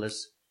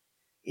marvelous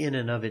in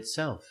and of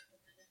itself,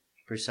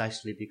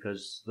 precisely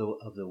because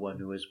of the one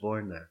who was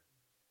born there.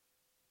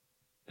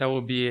 That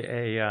will be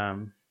a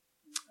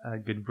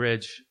good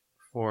bridge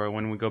for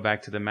when we go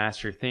back to the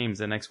master themes.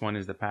 The next one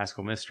is the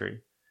Paschal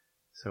mystery.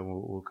 So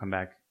we'll come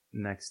back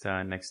next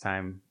time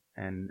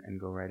and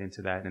go right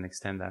into that and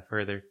extend that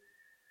further.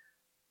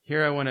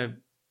 Here I want to,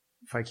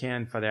 if I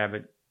can, Father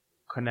Abbott,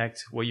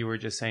 connect what you were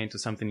just saying to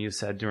something you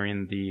said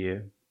during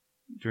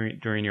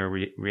your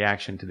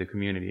reaction to the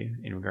community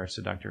in regards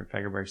to Dr.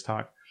 Fagerberg's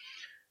talk,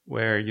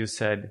 where you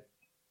said,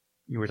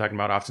 you were talking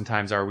about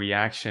oftentimes our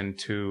reaction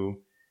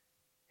to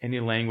any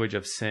language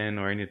of sin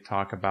or any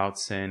talk about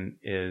sin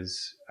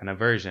is an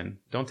aversion.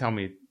 Don't tell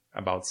me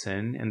about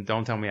sin and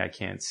don't tell me I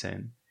can't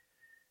sin.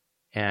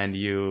 And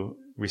you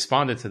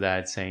responded to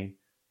that saying,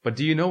 but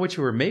do you know what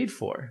you were made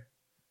for?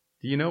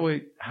 Do you know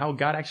how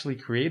God actually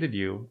created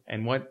you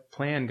and what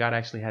plan God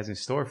actually has in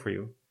store for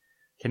you?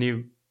 Can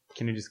you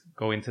just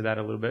go into that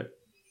a little bit?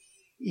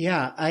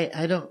 Yeah,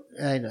 I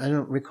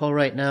don't recall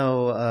right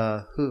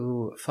now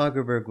who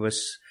Fagerberg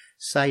was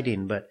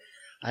citing, but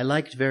I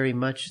liked very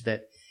much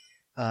that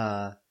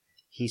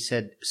he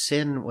said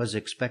sin was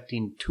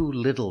expecting too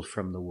little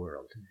from the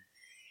world,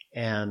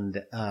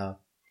 and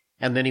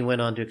then he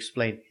went on to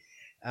explain,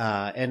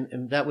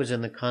 and that was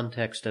in the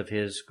context of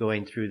his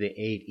going through the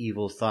 8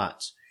 evil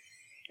thoughts.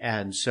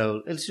 And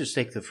so let's just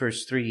take the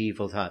first 3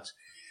 evil thoughts,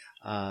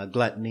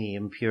 gluttony,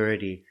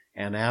 impurity,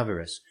 and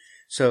avarice.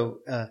 So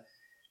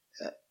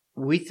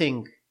we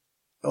think,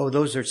 oh,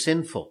 those are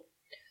sinful.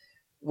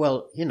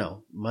 Well, you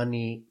know,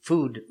 money,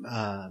 food,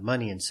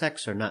 money and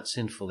sex are not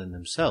sinful in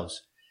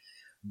themselves.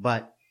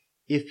 But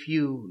if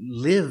you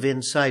live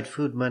inside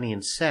food, money,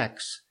 and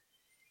sex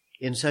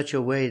in such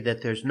a way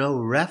that there's no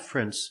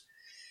reference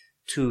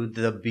to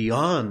the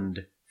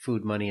beyond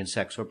food, money, and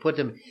sex, or put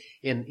them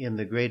in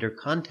the greater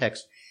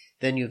context,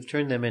 then you've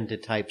turned them into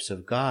types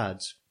of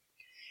gods.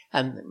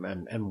 And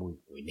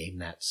we name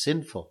that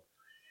sinful.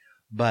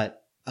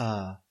 But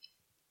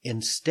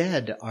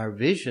instead, our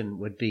vision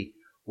would be,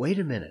 wait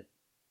a minute,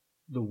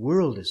 the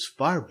world is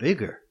far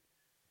bigger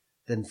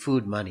than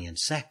food, money, and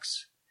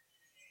sex.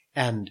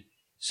 And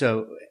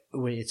so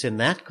it's in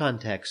that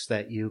context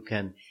that you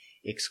can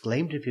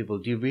exclaim to people,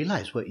 do you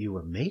realize what you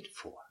were made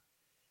for?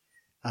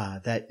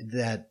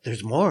 That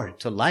there's more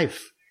to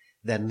life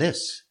than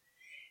this.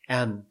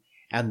 And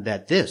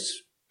that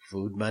this,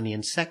 food, money,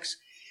 and sex,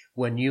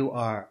 when you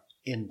are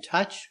in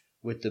touch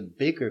with the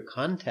bigger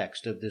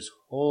context of this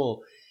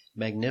whole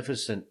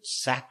magnificent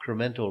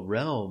sacramental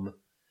realm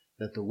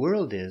that the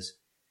world is,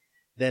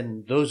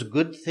 then those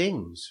good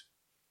things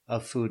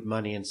of food,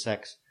 money, and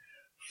sex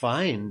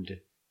find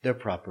their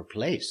proper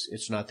place.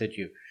 It's not that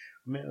you,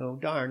 oh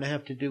darn, I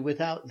have to do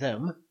without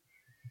them.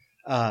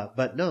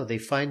 But no, they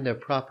find their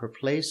proper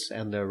place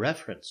and their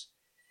reference.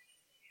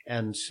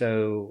 And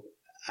so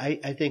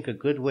I think a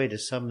good way to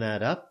sum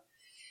that up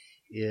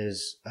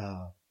is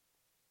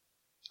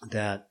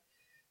that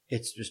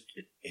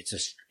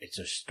it's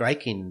a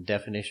striking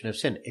definition of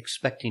sin,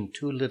 expecting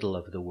too little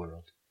of the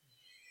world.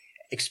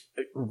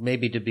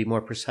 Maybe to be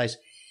more precise,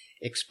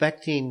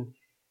 expecting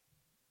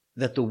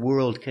that the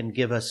world can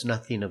give us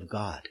nothing of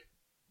God.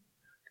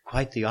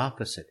 Quite the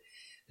opposite.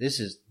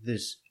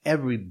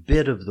 Every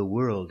bit of the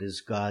world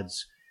is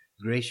God's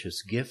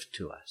gracious gift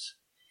to us.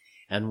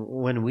 And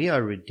when we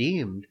are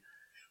redeemed,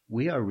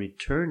 we are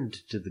returned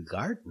to the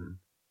garden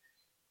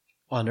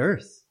on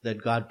earth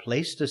that God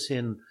placed us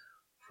in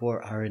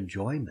for our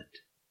enjoyment.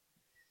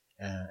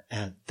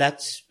 And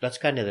that's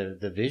kind of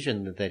the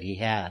vision that he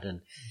had,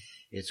 and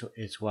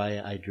it's why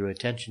I drew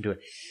attention to it.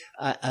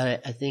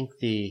 I think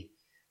the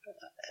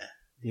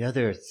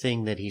other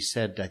thing that he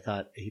said, I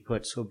thought he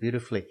put so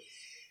beautifully,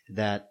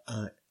 that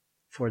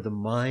for the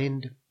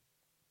mind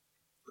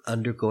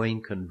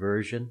undergoing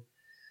conversion,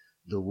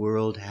 the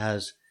world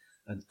has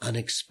an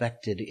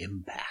unexpected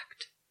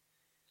impact.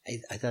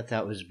 I thought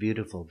that was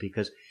beautiful,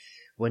 because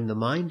when the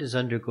mind is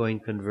undergoing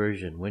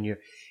conversion,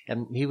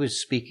 and he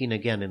was speaking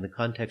again in the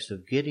context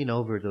of getting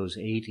over those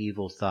 8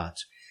 evil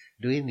thoughts,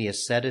 doing the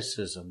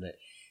asceticism that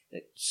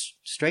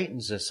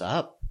straightens us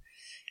up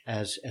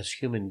as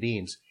human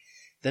beings,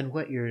 then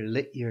what you're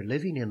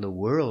living in the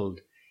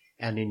world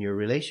and in your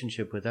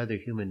relationship with other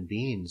human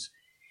beings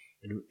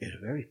in a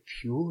very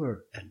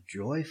pure and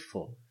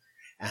joyful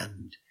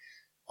and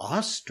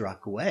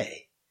awestruck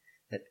way,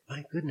 that,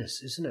 my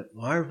goodness, isn't it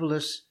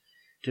marvelous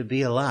to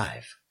be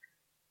alive?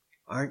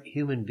 Aren't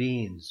human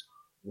beings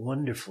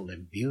wonderful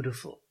and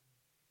beautiful?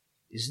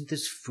 Isn't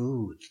this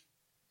food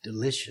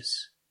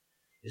delicious?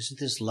 Isn't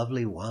this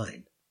lovely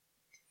wine?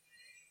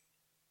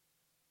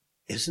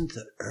 Isn't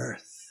the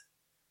earth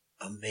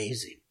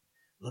amazing?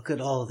 Look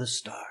at all the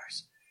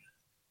stars.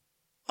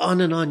 On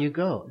and on you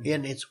go.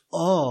 And it's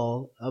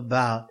all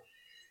about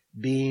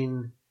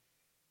being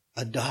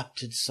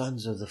adopted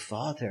sons of the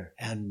Father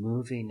and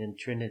moving in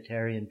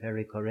Trinitarian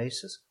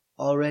perichoresis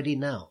already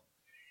now.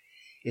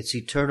 It's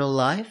eternal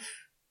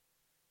life,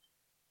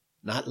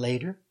 not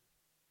later,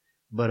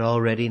 but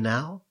already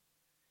now,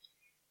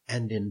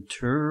 and in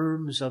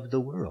terms of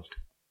the world.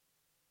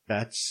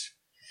 That's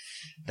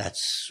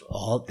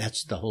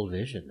the whole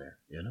vision there,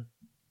 you know?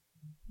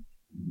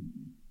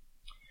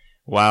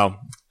 Wow.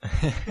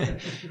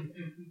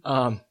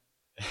 I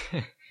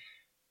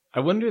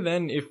wonder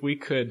then if we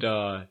could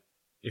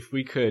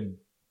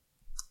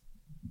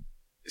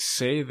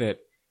say that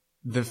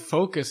the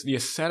focus, the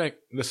ascetic,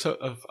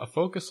 a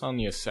focus on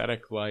the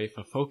ascetic life,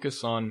 a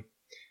focus on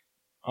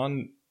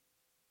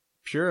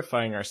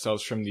purifying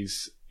ourselves from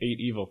these 8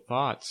 evil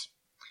thoughts,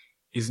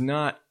 is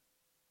not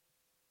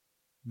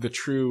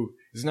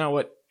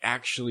what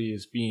actually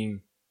is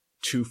being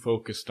too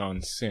focused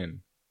on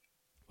sin.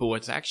 But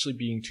what's actually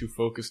being too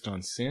focused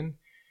on sin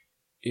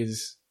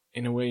is,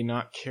 in a way,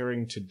 not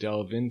caring to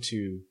delve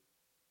into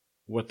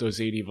what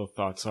those 8 evil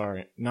thoughts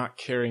are, not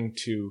caring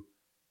to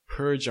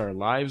purge our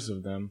lives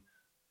of them.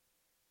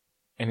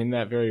 And in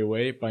that very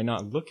way, by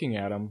not looking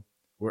at them,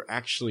 we're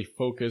actually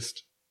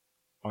focused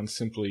on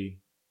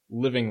simply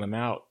living them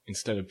out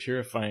instead of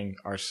purifying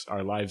our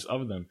lives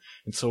of them.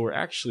 And so we're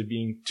actually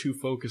being too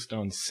focused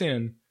on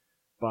sin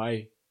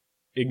by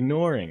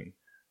ignoring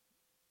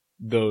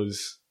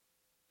those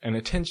and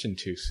attention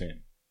to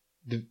sin.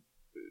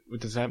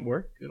 Does that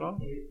work at all?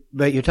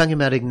 But you're talking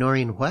about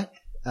ignoring what?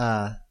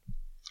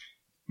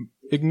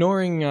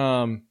 Ignoring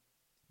kind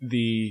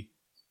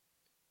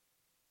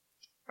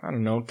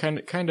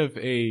of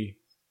a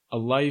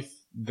life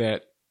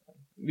that,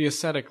 the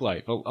ascetic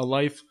life, a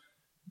life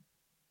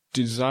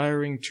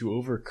desiring to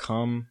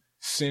overcome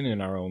sin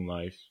in our own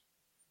life,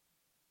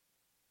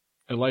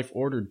 a life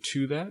ordered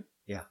to that,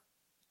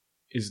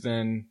 is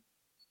then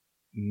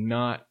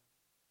not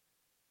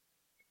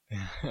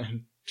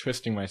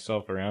twisting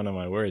myself around on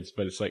my words,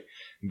 but it's like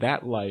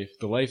that life,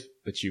 the life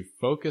that you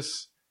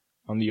focus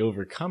on the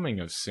overcoming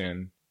of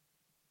sin,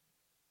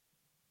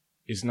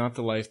 is not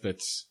the life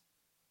that's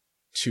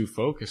too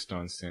focused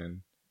on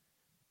sin,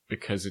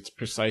 because it's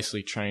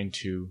precisely trying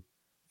to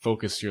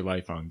focus your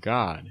life on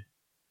God.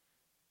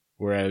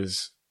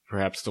 Whereas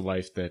perhaps the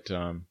life that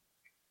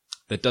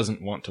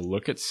doesn't want to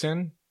look at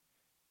sin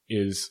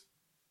is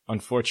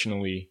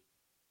unfortunately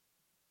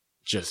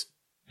just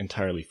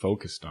entirely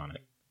focused on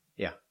it.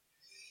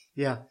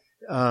 Yeah.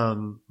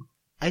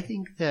 I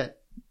think that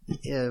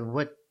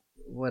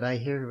what I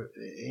hear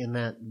in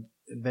that,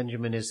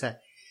 Benjamin, is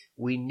that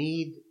we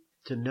need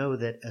to know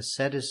that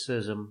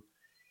asceticism,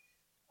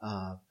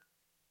 and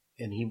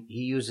he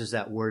uses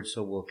that word,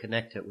 so we'll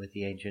connect it with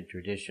the ancient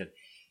tradition.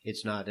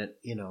 It's not,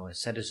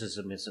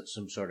 asceticism isn't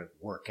some sort of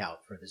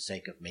workout for the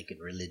sake of making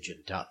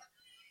religion tough.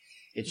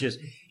 It's just,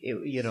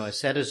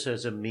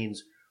 asceticism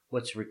means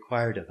what's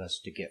required of us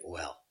to get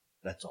well.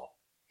 That's all.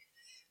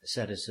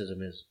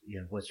 Asceticism is,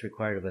 what's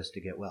required of us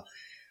to get well.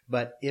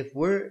 But if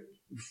we're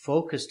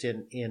focused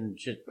in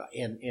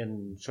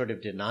sort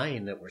of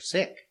denying that we're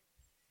sick,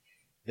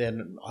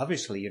 then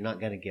obviously you're not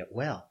going to get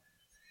well.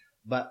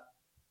 But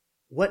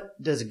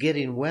what does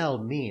getting well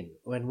mean?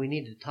 When we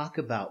need to talk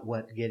about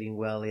what getting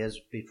well is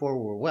before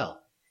we're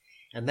well.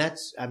 And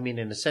that's, in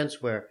a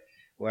sense where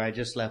I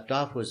just left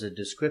off was a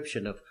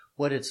description of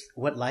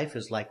what life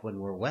is like when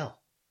we're well.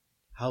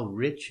 How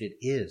rich it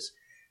is,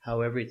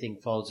 how everything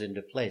falls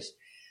into place,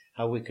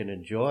 how we can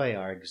enjoy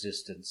our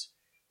existence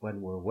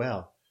when we're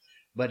well.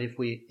 But if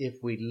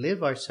we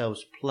live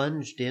ourselves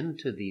plunged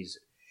into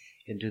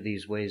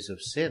these ways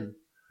of sin,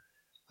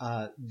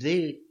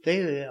 they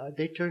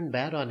turn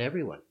bad on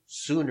everyone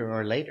sooner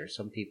or later.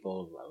 Some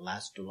people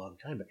last a long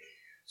time, but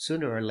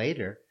sooner or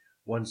later,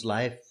 one's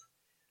life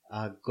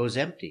goes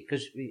empty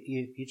because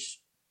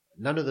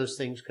none of those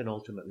things can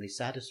ultimately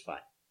satisfy.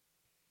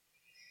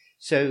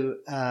 So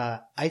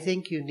I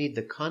think you need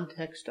the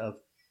context of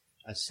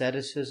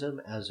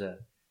asceticism as a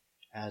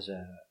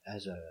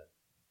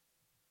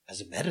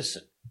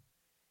medicine,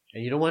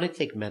 and you don't want to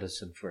take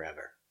medicine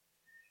forever.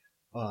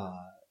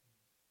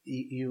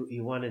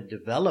 You want to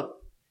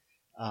develop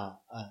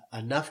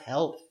enough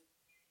health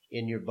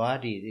in your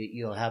body that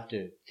you'll have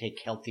to take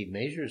healthy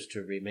measures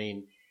to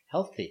remain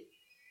healthy.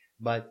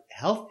 But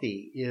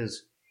healthy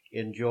is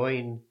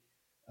enjoying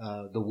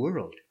the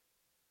world,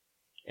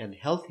 and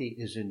healthy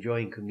is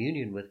enjoying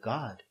communion with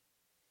God,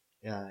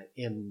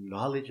 in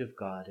knowledge of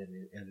God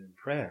and in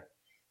prayer.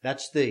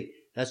 That's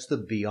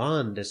the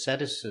beyond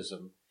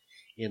asceticism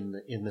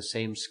in the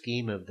same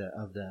scheme of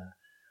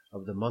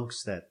the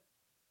monks that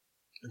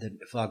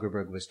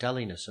Fagerberg was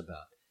telling us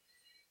about.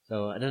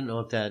 So I don't know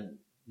if that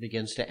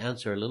begins to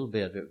answer a little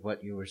bit of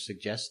what you were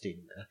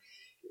suggesting.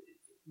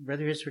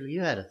 Brother Israel,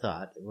 you had a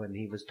thought when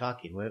he was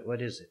talking.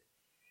 What is it?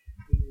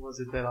 Was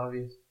it that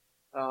obvious?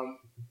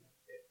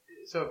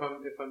 So if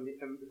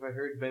I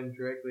heard Ben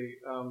directly,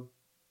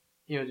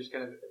 just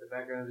kind of the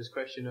background of this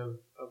question of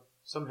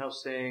somehow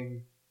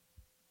saying,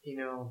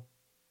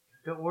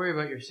 don't worry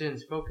about your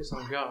sins, focus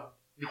on God,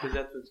 because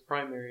that's what's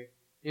primary.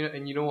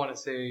 And you don't want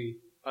to say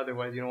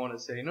otherwise. You don't want to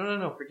say,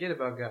 no, forget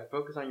about God,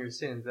 focus on your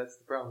sins. That's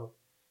the problem.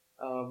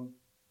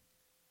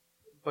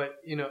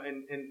 But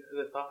and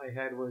the thought I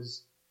had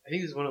was, I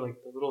think this is one of the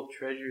little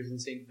treasures in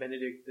Saint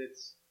Benedict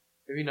that's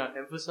maybe not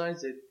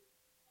emphasized. That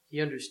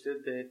he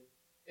understood that,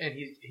 and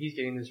he's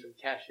getting this from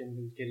Cashin,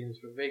 who's getting this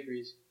from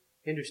Vagries.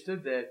 He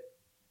understood that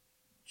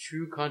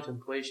true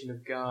contemplation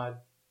of God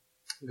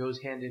goes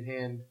hand in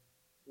hand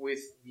with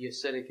the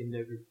ascetic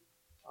endeavor.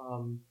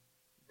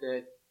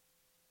 That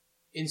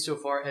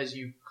insofar as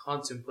you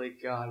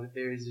contemplate God,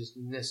 there is this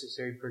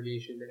necessary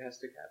purgation that has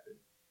to happen.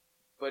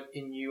 But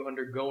in you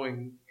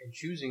undergoing and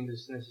choosing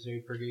this necessary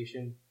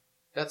purgation,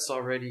 that's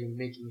already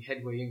making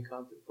headway in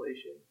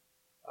contemplation.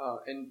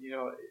 And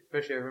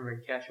especially I remember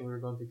in Cashin, we were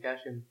going through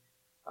Cashin,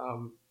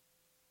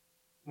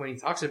 when he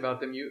talks about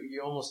them,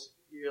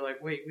 you're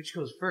like, wait, which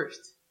goes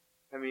first?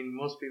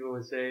 Most people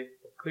would say,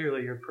 well,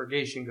 clearly your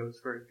purgation goes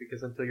first,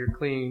 because until you're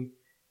clean,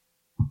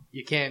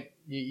 you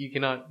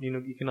cannot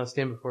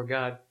stand before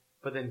God.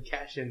 But then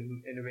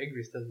Cashin and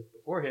Vagries does it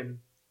before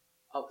him,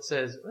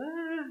 says,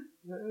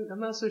 I'm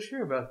not so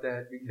sure about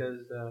that,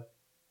 because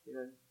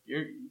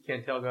you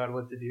can't tell God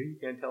what to do. You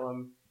can't tell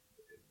him,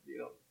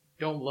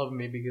 don't love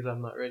me because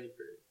I'm not ready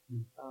for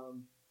it.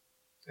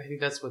 I think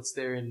that's what's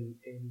there in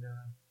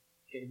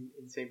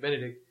Saint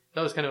Benedict.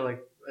 That was kind of like,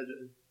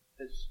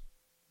 as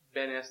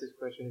Ben asked this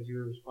question as you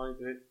were responding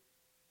to it.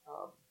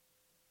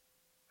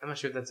 I'm not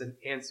sure if that's an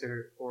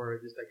answer or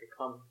just like a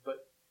comment,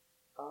 but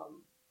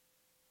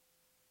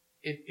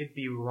it'd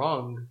be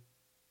wrong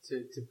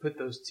to put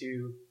those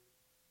two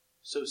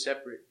so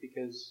separate,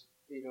 because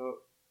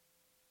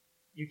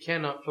you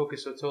cannot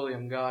focus so totally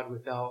on God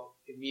without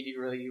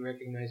immediately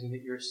recognizing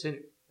that you're a sinner.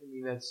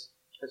 That's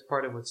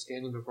part of what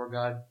standing before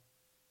God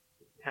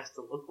has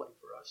to look like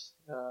for us,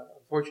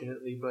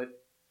 unfortunately, but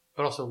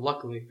also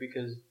luckily,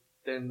 because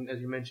then, as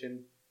you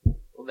mentioned,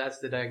 well, that's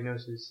the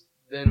diagnosis.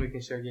 Then we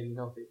can start getting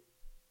healthy.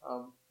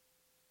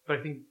 But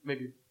I think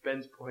maybe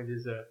Ben's point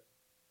is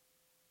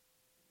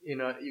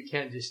you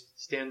can't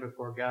just stand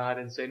before God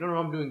and say, no,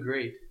 I'm doing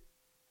great.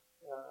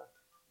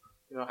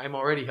 I'm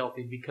already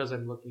healthy because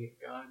I'm looking at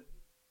God.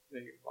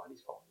 Your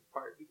body's falling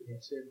apart because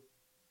of sin.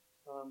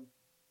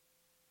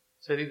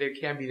 So I think there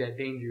can be that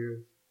danger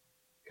of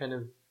kind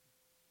of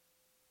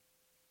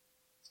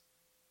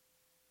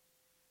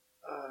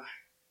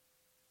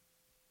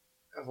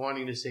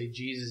wanting to say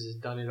Jesus has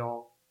done it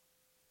all,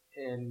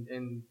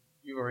 and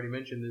you've already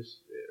mentioned this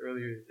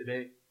earlier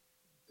today.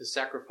 the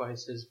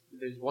sacrifice is,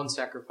 there's one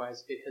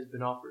sacrifice, it has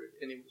been offered,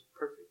 and it was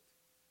perfect.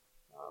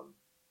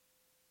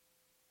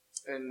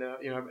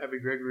 Abby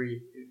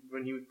Gregory,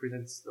 when he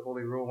presents the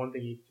Holy Rule, one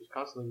thing he just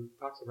constantly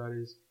talks about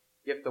is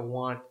you have to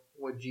want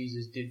what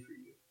Jesus did for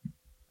you.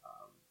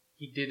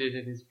 He did it,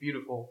 and it's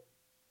beautiful.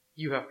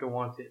 You have to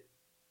want it.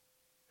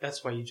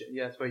 That's why you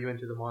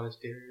enter the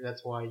monastery.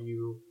 That's why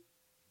you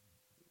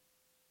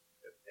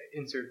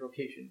insert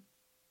vocation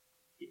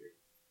here.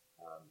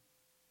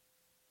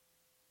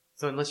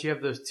 So unless you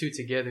have those two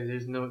together,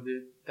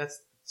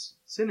 that's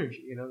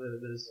synergy.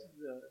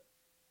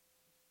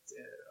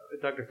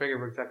 Dr.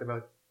 Fagerberg talked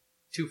about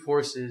two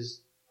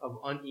forces of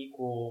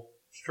unequal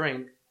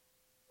strength,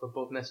 but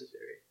both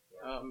necessary.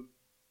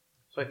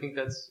 So I think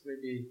that's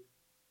maybe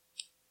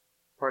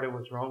part of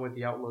what's wrong with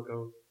the outlook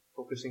of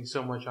focusing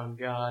so much on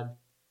God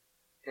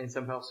and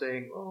somehow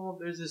saying, oh,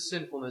 there's this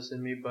sinfulness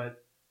in me,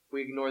 but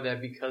we ignore that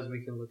because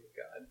we can look at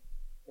God,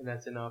 and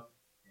that's enough.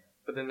 Yeah.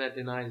 But then that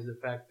denies the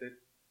fact that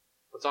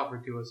what's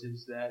offered to us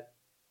is that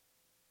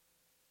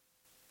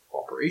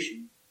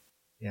cooperation.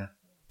 Yeah.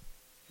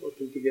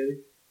 Working together.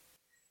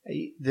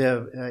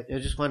 I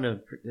just want to,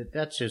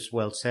 that's just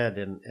well said,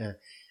 and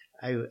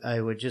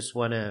I would just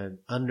want to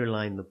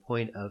underline the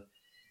point of,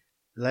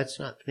 let's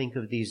not think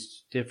of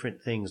these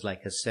different things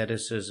like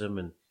asceticism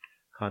and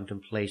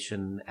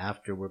contemplation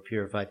after we're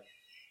purified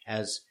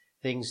as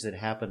things that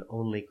happen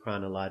only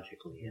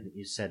chronologically. And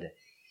you said it,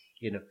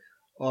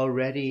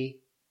 already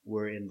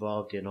we're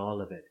involved in all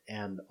of it,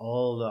 and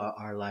all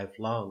our life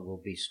long we'll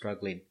be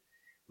struggling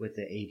with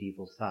the 8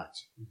 evil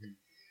thoughts.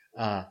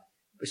 Mm-hmm.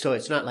 So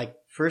it's not like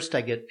first I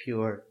get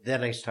pure,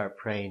 then I start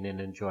praying and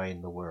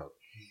enjoying the world.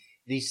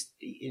 These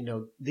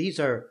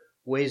are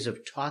ways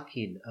of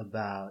talking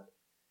about,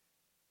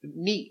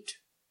 neat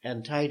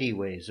and tidy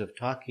ways of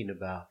talking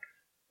about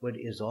what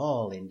is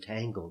all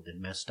entangled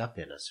and messed up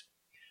in us.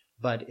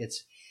 But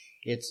it's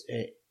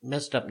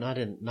messed up not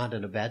in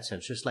a bad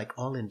sense, just like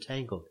all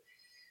entangled.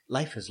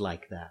 Life is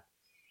like that.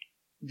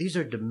 These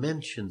are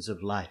dimensions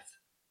of life.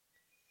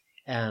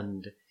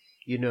 And,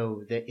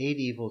 the 8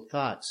 evil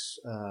thoughts,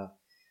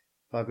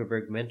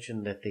 Fagerberg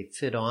mentioned that they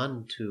fit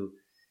on to,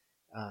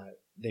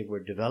 they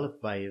were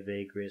developed by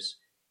Evagrius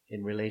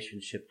in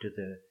relationship to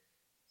the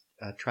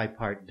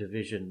tripart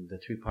division, the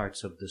 3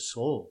 parts of the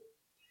soul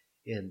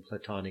in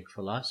Platonic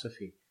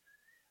philosophy,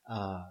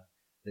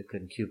 the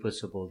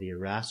concupiscible, the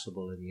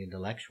irascible, and the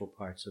intellectual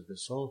parts of the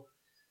soul.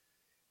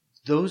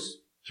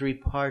 Those 3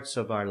 parts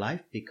of our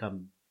life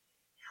become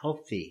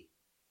healthy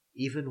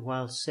even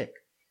while sick.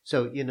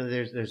 So,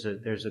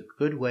 there's a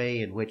good way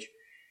in which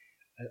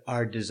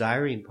our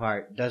desiring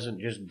part doesn't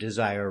just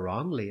desire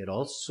wrongly, it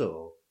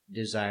also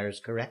desires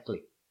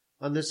correctly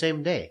on the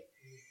same day.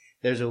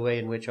 There's a way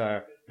in which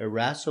our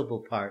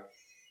irascible part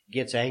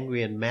gets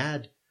angry and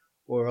mad,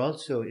 or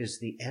also is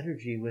the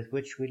energy with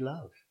which we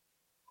love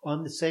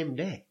on the same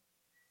day.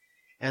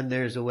 And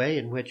there's a way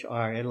in which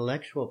our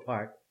intellectual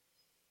part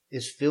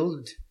is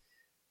filled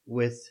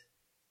with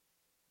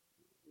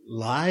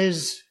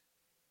lies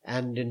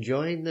and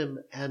enjoying them,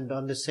 and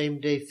on the same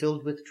day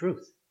filled with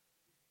truth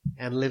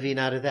and living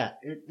out of that.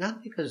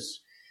 Not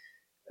because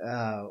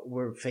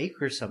we're fake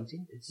or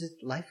something. It's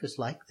just life is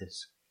like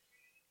this.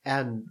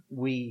 And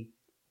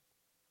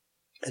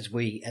as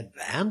we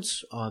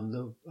advance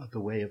on the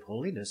way of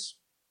holiness,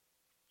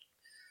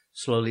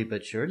 slowly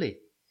but surely,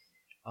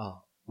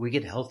 we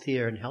get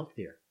healthier and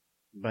healthier.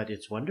 But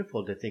it's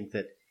wonderful to think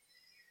that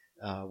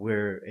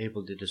we're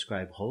able to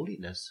describe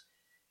holiness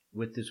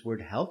with this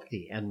word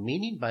healthy, and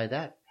meaning by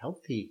that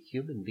healthy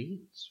human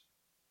beings.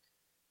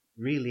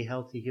 Really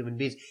healthy human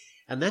beings.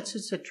 And that's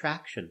its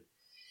attraction.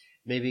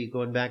 Maybe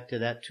going back to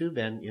that too,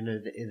 Ben,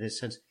 in the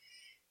sense,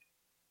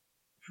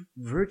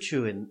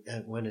 virtue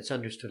when it's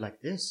understood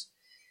like this,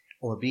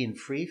 or being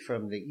free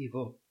from the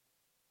evil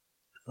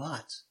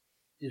thoughts,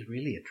 is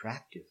really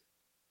attractive.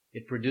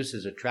 It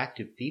produces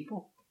attractive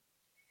people,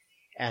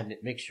 and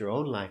it makes your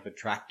own life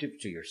attractive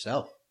to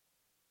yourself.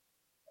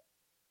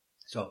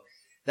 So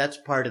that's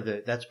part of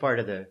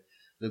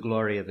the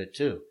glory of it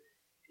too,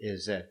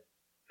 is that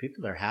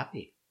people are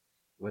happy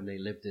when they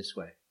live this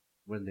way,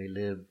 when they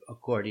live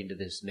according to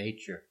this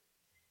nature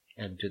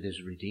and to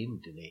this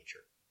redeemed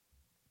nature.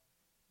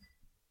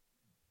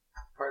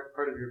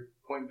 Part of your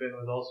point, Ben,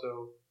 was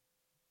also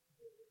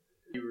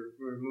you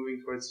were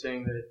moving towards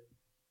saying that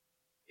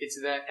it's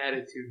that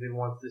attitude that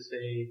wants to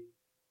say,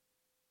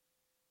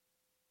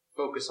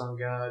 focus on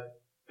God,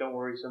 don't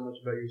worry so much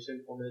about your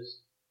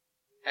sinfulness,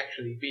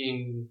 actually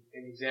being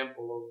an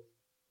example of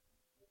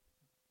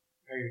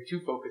how you're too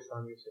focused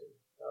on your sin.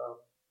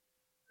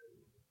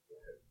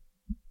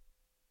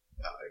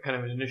 Kind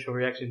of an initial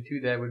reaction to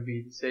that would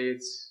be to say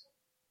it's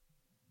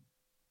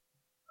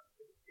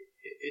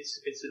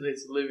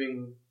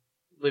living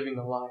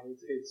a lie.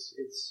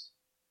 It's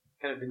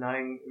kind of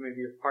denying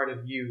maybe a part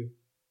of you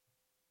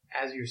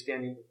as you're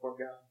standing before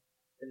God,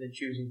 and then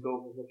choosing to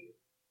overlook it.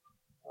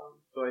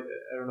 So I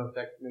don't know if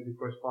that maybe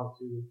corresponds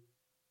to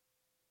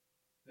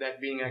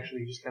that being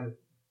actually just kind of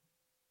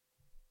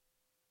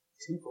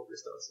too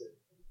focused on sin,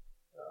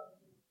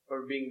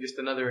 or being just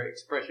another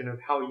expression of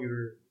how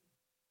you're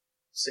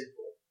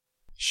sinful.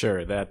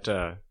 Sure, that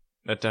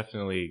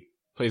definitely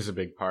plays a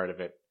big part of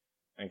it.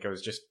 I think I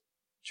was just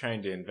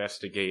trying to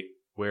investigate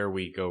where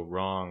we go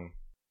wrong,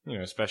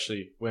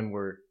 especially when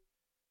we're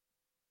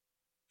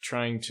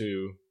trying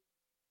to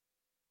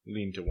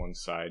lean to one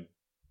side,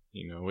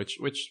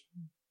 which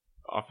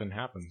often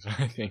happens,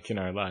 I think, in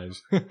our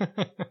lives.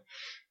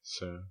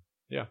 So,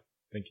 yeah,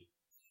 thank you.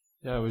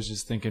 Yeah, I was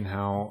just thinking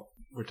how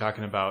we're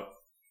talking about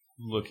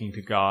looking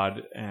to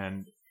God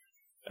and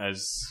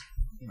as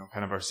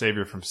kind of our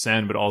savior from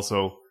sin, but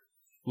also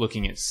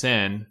looking at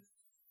sin.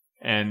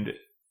 And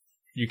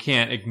you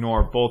can't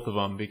ignore both of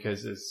them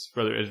because, as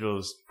Brother Israel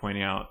is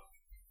pointing out,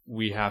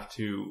 we have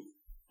to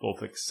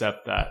both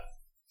accept that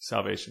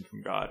salvation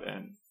from God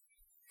and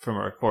from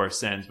our core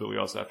sins, but we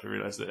also have to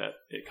realize that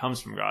it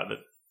comes from God,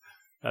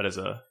 that is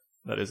a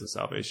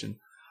salvation.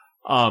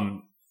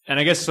 And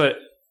I guess what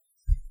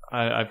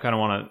I kind of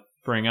want to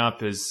bring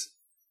up is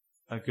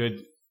a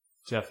good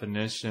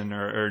definition,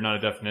 or not a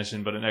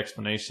definition, but an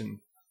explanation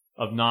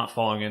of not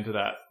falling into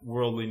that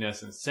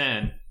worldliness and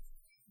sin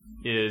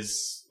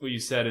is what you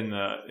said in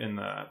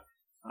the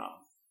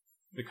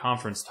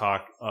conference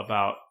talk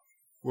about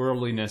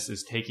worldliness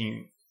is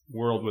taking the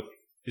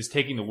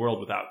world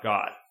without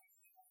God.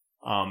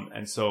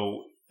 And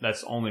so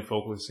that's only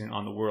focusing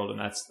on the world, and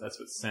that's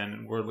what sin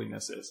and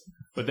worldliness is.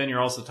 But then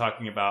you're also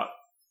talking about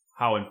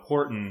how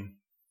important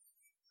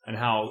and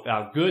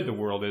how good the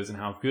world is and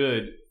how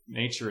good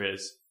nature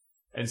is.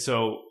 And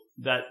so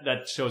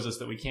that shows us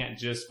that we can't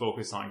just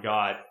focus on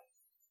God,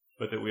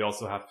 but that we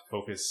also have to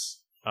focus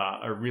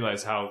or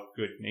realize how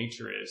good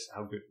nature is,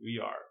 how good we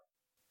are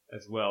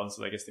as well. And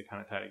so I guess they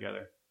kind of tie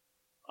together.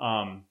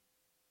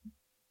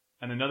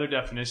 And another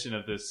definition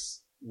of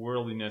this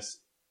worldliness,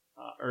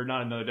 or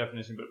not another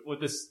definition, but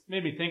what this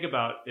made me think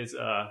about is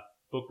a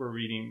book we're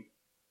reading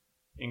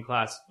in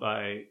class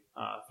by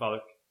Father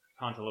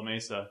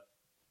Cantalamessa.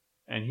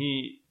 And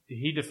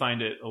he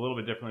defined it a little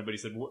bit differently, but he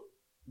said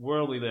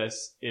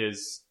worldliness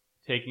is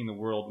taking the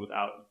world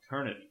without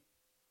eternity,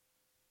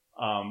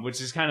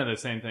 which is kind of the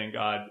same thing.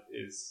 God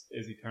is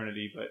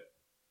eternity, but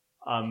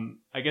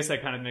I guess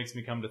that kind of makes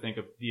me come to think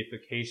of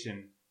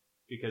deification,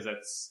 because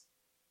that's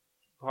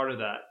part of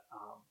that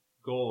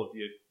goal of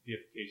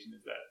deification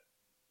is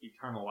that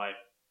eternal life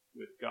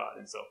with God.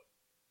 And so,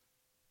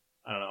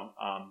 I don't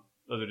know,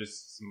 those are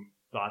just some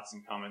thoughts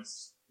and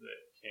comments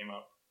that came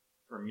up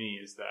for me,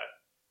 is that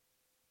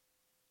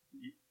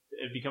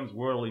it becomes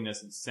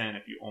worldliness and sin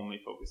if you only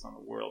focus on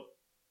the world.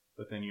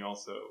 But then you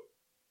also,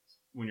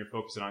 when you're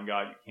focusing on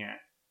God, you can't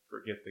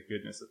forget the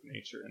goodness of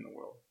nature in the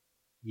world.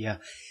 Yeah.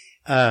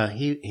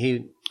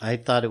 I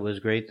thought it was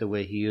great the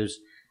way he used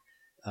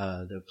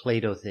the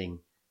Plato thing,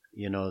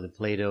 the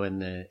Plato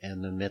and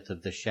the myth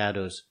of the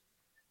shadows.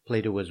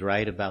 Plato was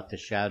right about the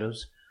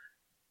shadows,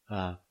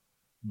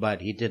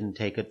 but he didn't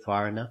take it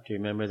far enough. Do you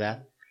remember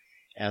that?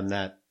 And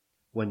that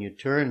when you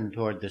turn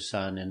toward the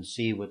sun and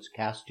see what's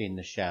casting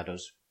the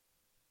shadows,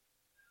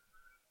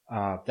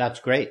 that's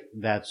great.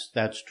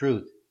 That's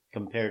truth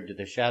compared to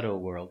the shadow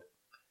world.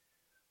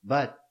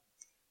 But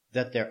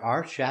that there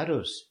are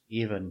shadows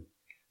even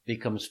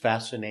becomes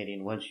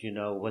fascinating once you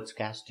know what's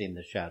casting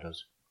the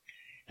shadows.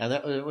 And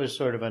it was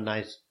sort of a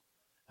nice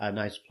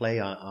play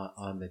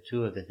on the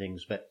two of the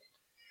things. But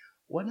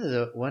one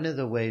of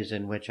the ways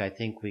in which I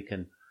think we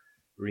can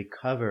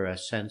recover a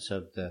sense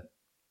of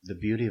the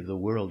beauty of the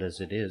world as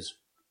it is,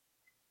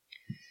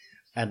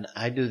 and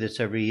I do this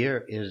every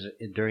year, is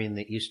during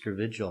the Easter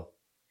Vigil.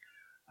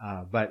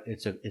 But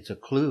it's a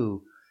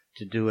clue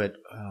to do it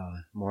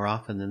more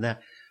often than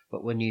that.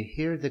 But when you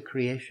hear the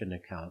creation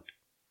account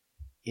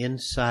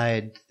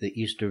inside the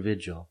Easter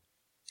Vigil,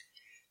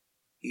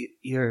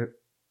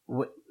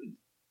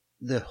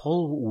 the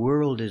whole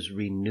world is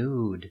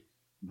renewed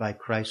by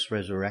Christ's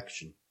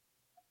resurrection.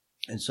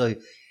 And so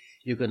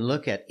you can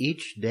look at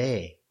each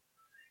day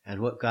and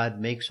what God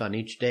makes on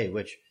each day,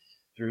 which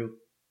through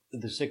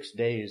the 6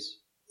 days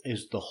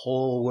is the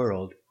whole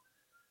world.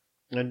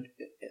 And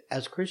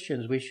as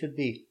Christians, we should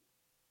be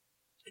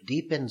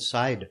deep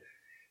inside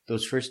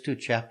those first 2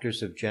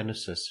 chapters of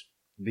Genesis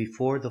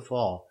before the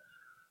fall,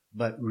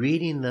 but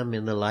reading them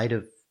in the light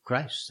of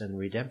Christ and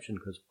redemption,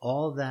 because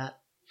all that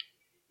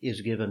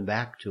is given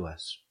back to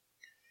us.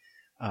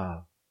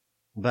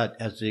 But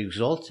as the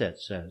Exultet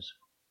says,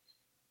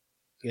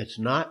 it's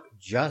not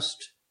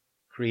just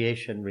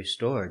creation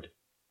restored,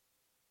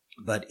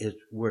 but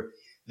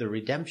the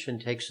redemption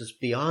takes us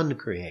beyond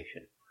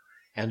creation.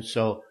 And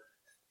so,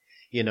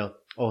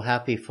 oh,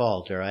 happy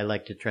fault, or I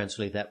like to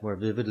translate that more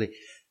vividly,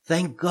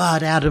 thank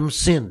God Adam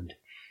sinned.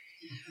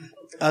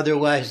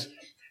 Otherwise,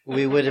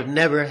 we would have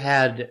never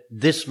had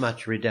this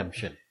much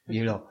redemption,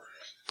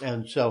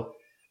 And so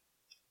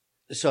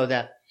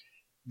that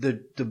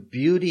the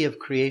beauty of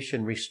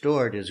creation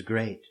restored is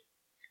great.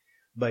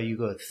 But you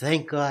go,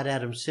 thank God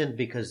Adam sinned,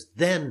 because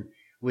then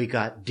we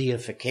got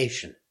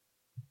deification,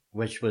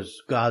 which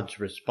was God's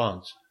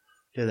response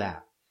to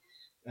that.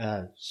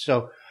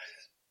 So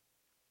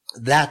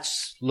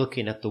that's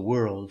looking at the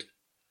world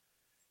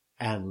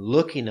and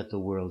looking at the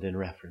world in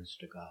reference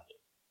to God.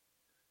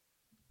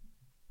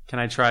 Can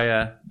I try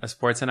a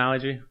sports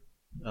analogy?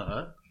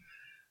 Uh-huh.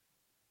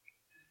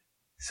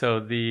 So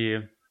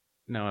a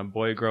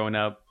boy growing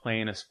up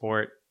playing a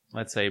sport,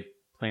 let's say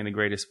playing the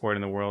greatest sport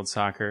in the world,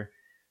 soccer.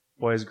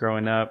 Boy's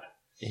growing up,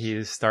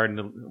 he's starting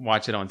to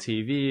watch it on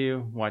TV,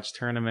 watch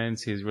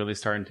tournaments. He's really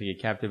starting to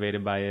get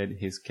captivated by it.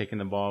 He's kicking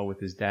the ball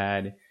with his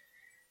dad.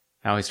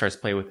 Now he starts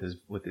to play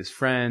with his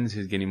friends.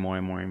 He's getting more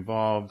and more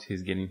involved.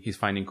 He's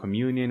finding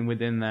communion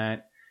within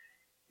that.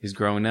 He's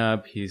growing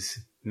up.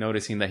 He's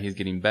noticing that he's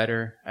getting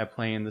better at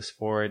playing the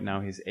sport. Now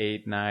he's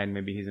 8, 9.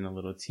 Maybe he's in a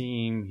little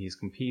team. He's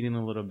competing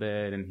a little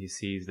bit, and he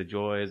sees the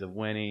joys of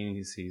winning.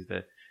 He sees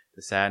the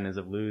sadness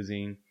of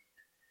losing.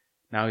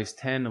 Now he's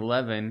 10,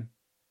 11.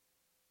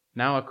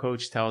 Now a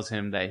coach tells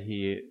him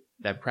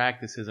that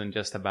practice isn't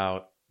just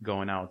about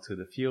going out to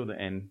the field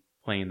and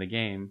playing the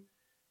game.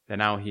 That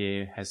now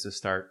he has to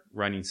start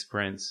running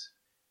sprints,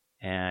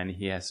 and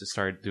he has to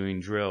start doing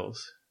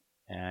drills,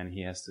 and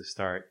he has to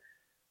start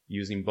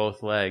using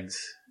both legs.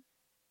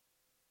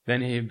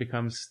 Then he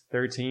becomes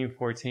 13,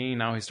 14.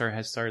 Now he has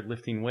to start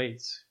lifting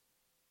weights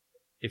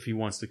if he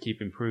wants to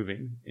keep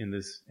improving in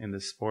this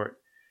sport.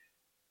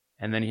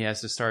 And then he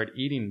has to start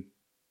eating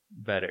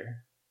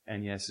better,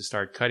 and he has to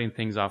start cutting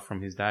things off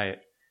from his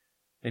diet.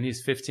 Then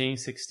he's 15,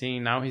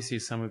 16. Now he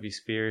sees some of his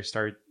peers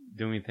start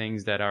doing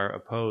things that are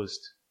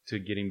opposed to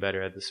getting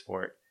better at the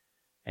sport.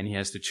 And he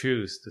has to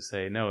choose to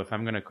say, no, if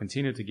I'm going to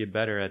continue to get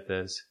better at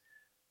this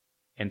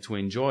and to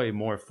enjoy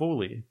more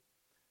fully,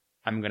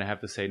 I'm going to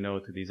have to say no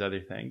to these other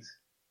things.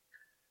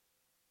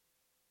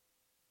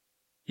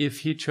 If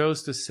he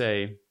chose to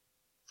say,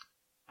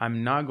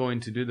 I'm not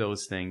going to do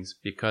those things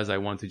because I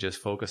want to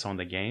just focus on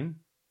the game,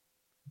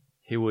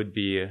 he would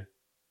be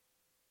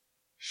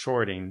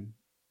shorting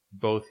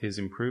both his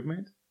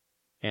improvement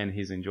and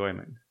his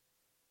enjoyment.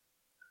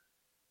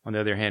 On the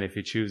other hand, if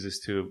he chooses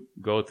to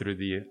go through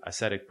the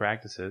ascetic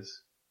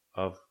practices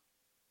of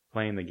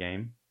playing the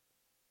game,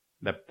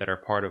 that are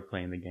part of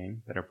playing the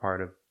game, that are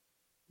part of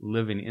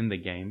living in the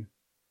game,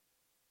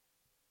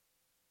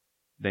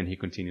 then he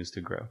continues to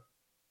grow.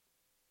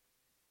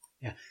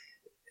 Yeah.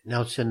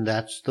 Nelson,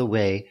 that's the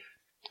way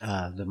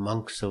the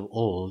monks of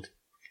old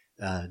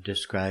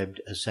described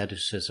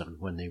asceticism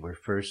when they were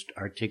first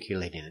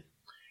articulating it.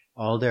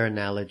 All their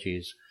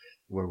analogies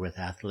were with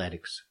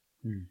athletics.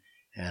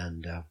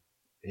 And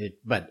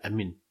but I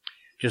mean,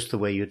 just the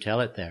way you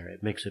tell it there,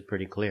 it makes it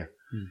pretty clear.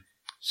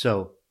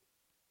 So,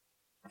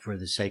 for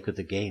the sake of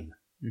the game,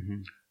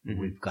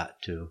 we've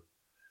got to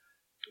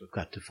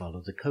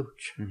follow the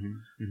coach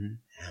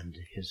and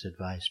his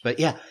advice. But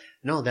yeah,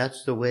 no,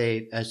 that's the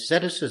way.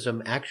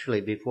 Asceticism,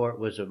 actually, before it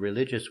was a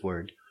religious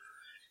word,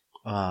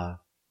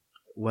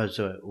 was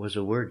a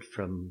word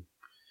from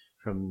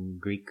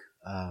Greek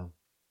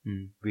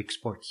Greek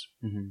sports.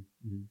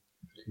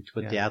 It's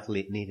what the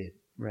athlete needed.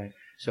 Right.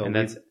 So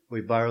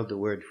we borrowed the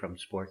word from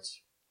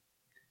sports.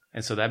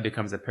 And so that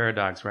becomes a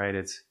paradox, right?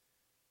 It's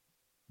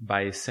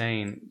by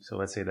saying, so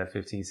let's say that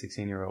 15,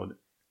 16-year-old,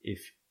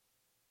 if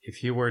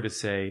he were to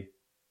say,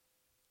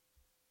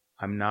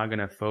 I'm not going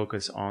to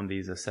focus on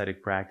these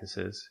ascetic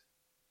practices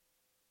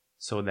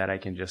so that I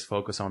can just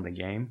focus on the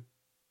game,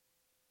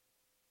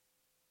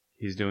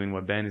 he's doing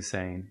what Ben is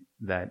saying,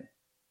 that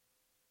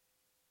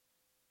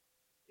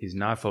he's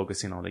not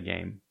focusing on the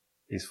game.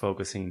 He's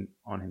focusing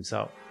on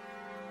himself.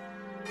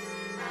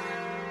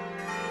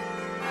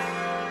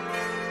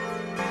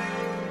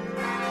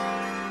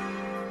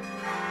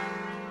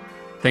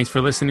 Thanks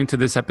for listening to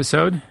this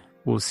episode.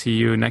 We'll see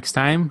you next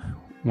time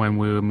when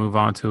we move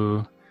on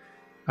to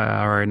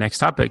our next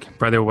topic.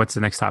 Brother, what's the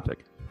next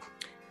topic?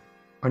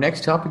 Our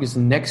next topic is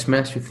the next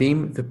master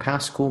theme, the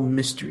Paschal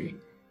Mystery.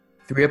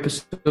 3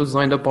 episodes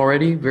lined up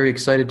already. Very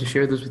excited to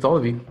share this with all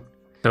of you.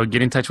 So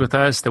get in touch with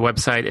us. The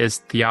website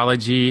is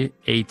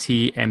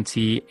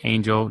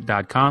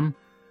theologyatmtangel.com.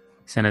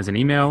 Send us an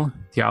email,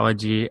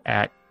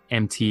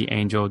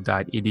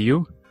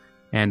 theology@mtangel.edu.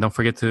 And don't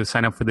forget to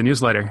sign up for the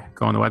newsletter.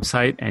 Go on the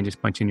website and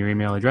just punch in your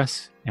email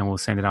address, and we'll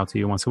send it out to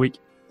you once a week.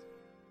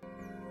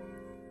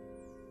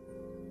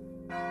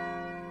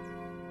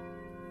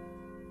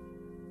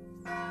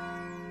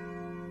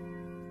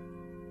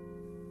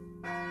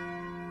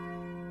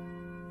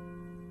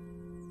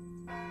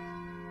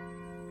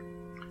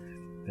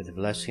 May the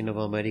blessing of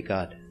Almighty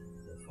God,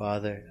 the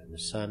Father, and the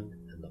Son,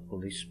 and the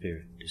Holy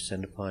Spirit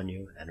descend upon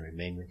you and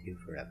remain with you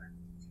forever.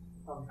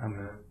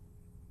 Amen.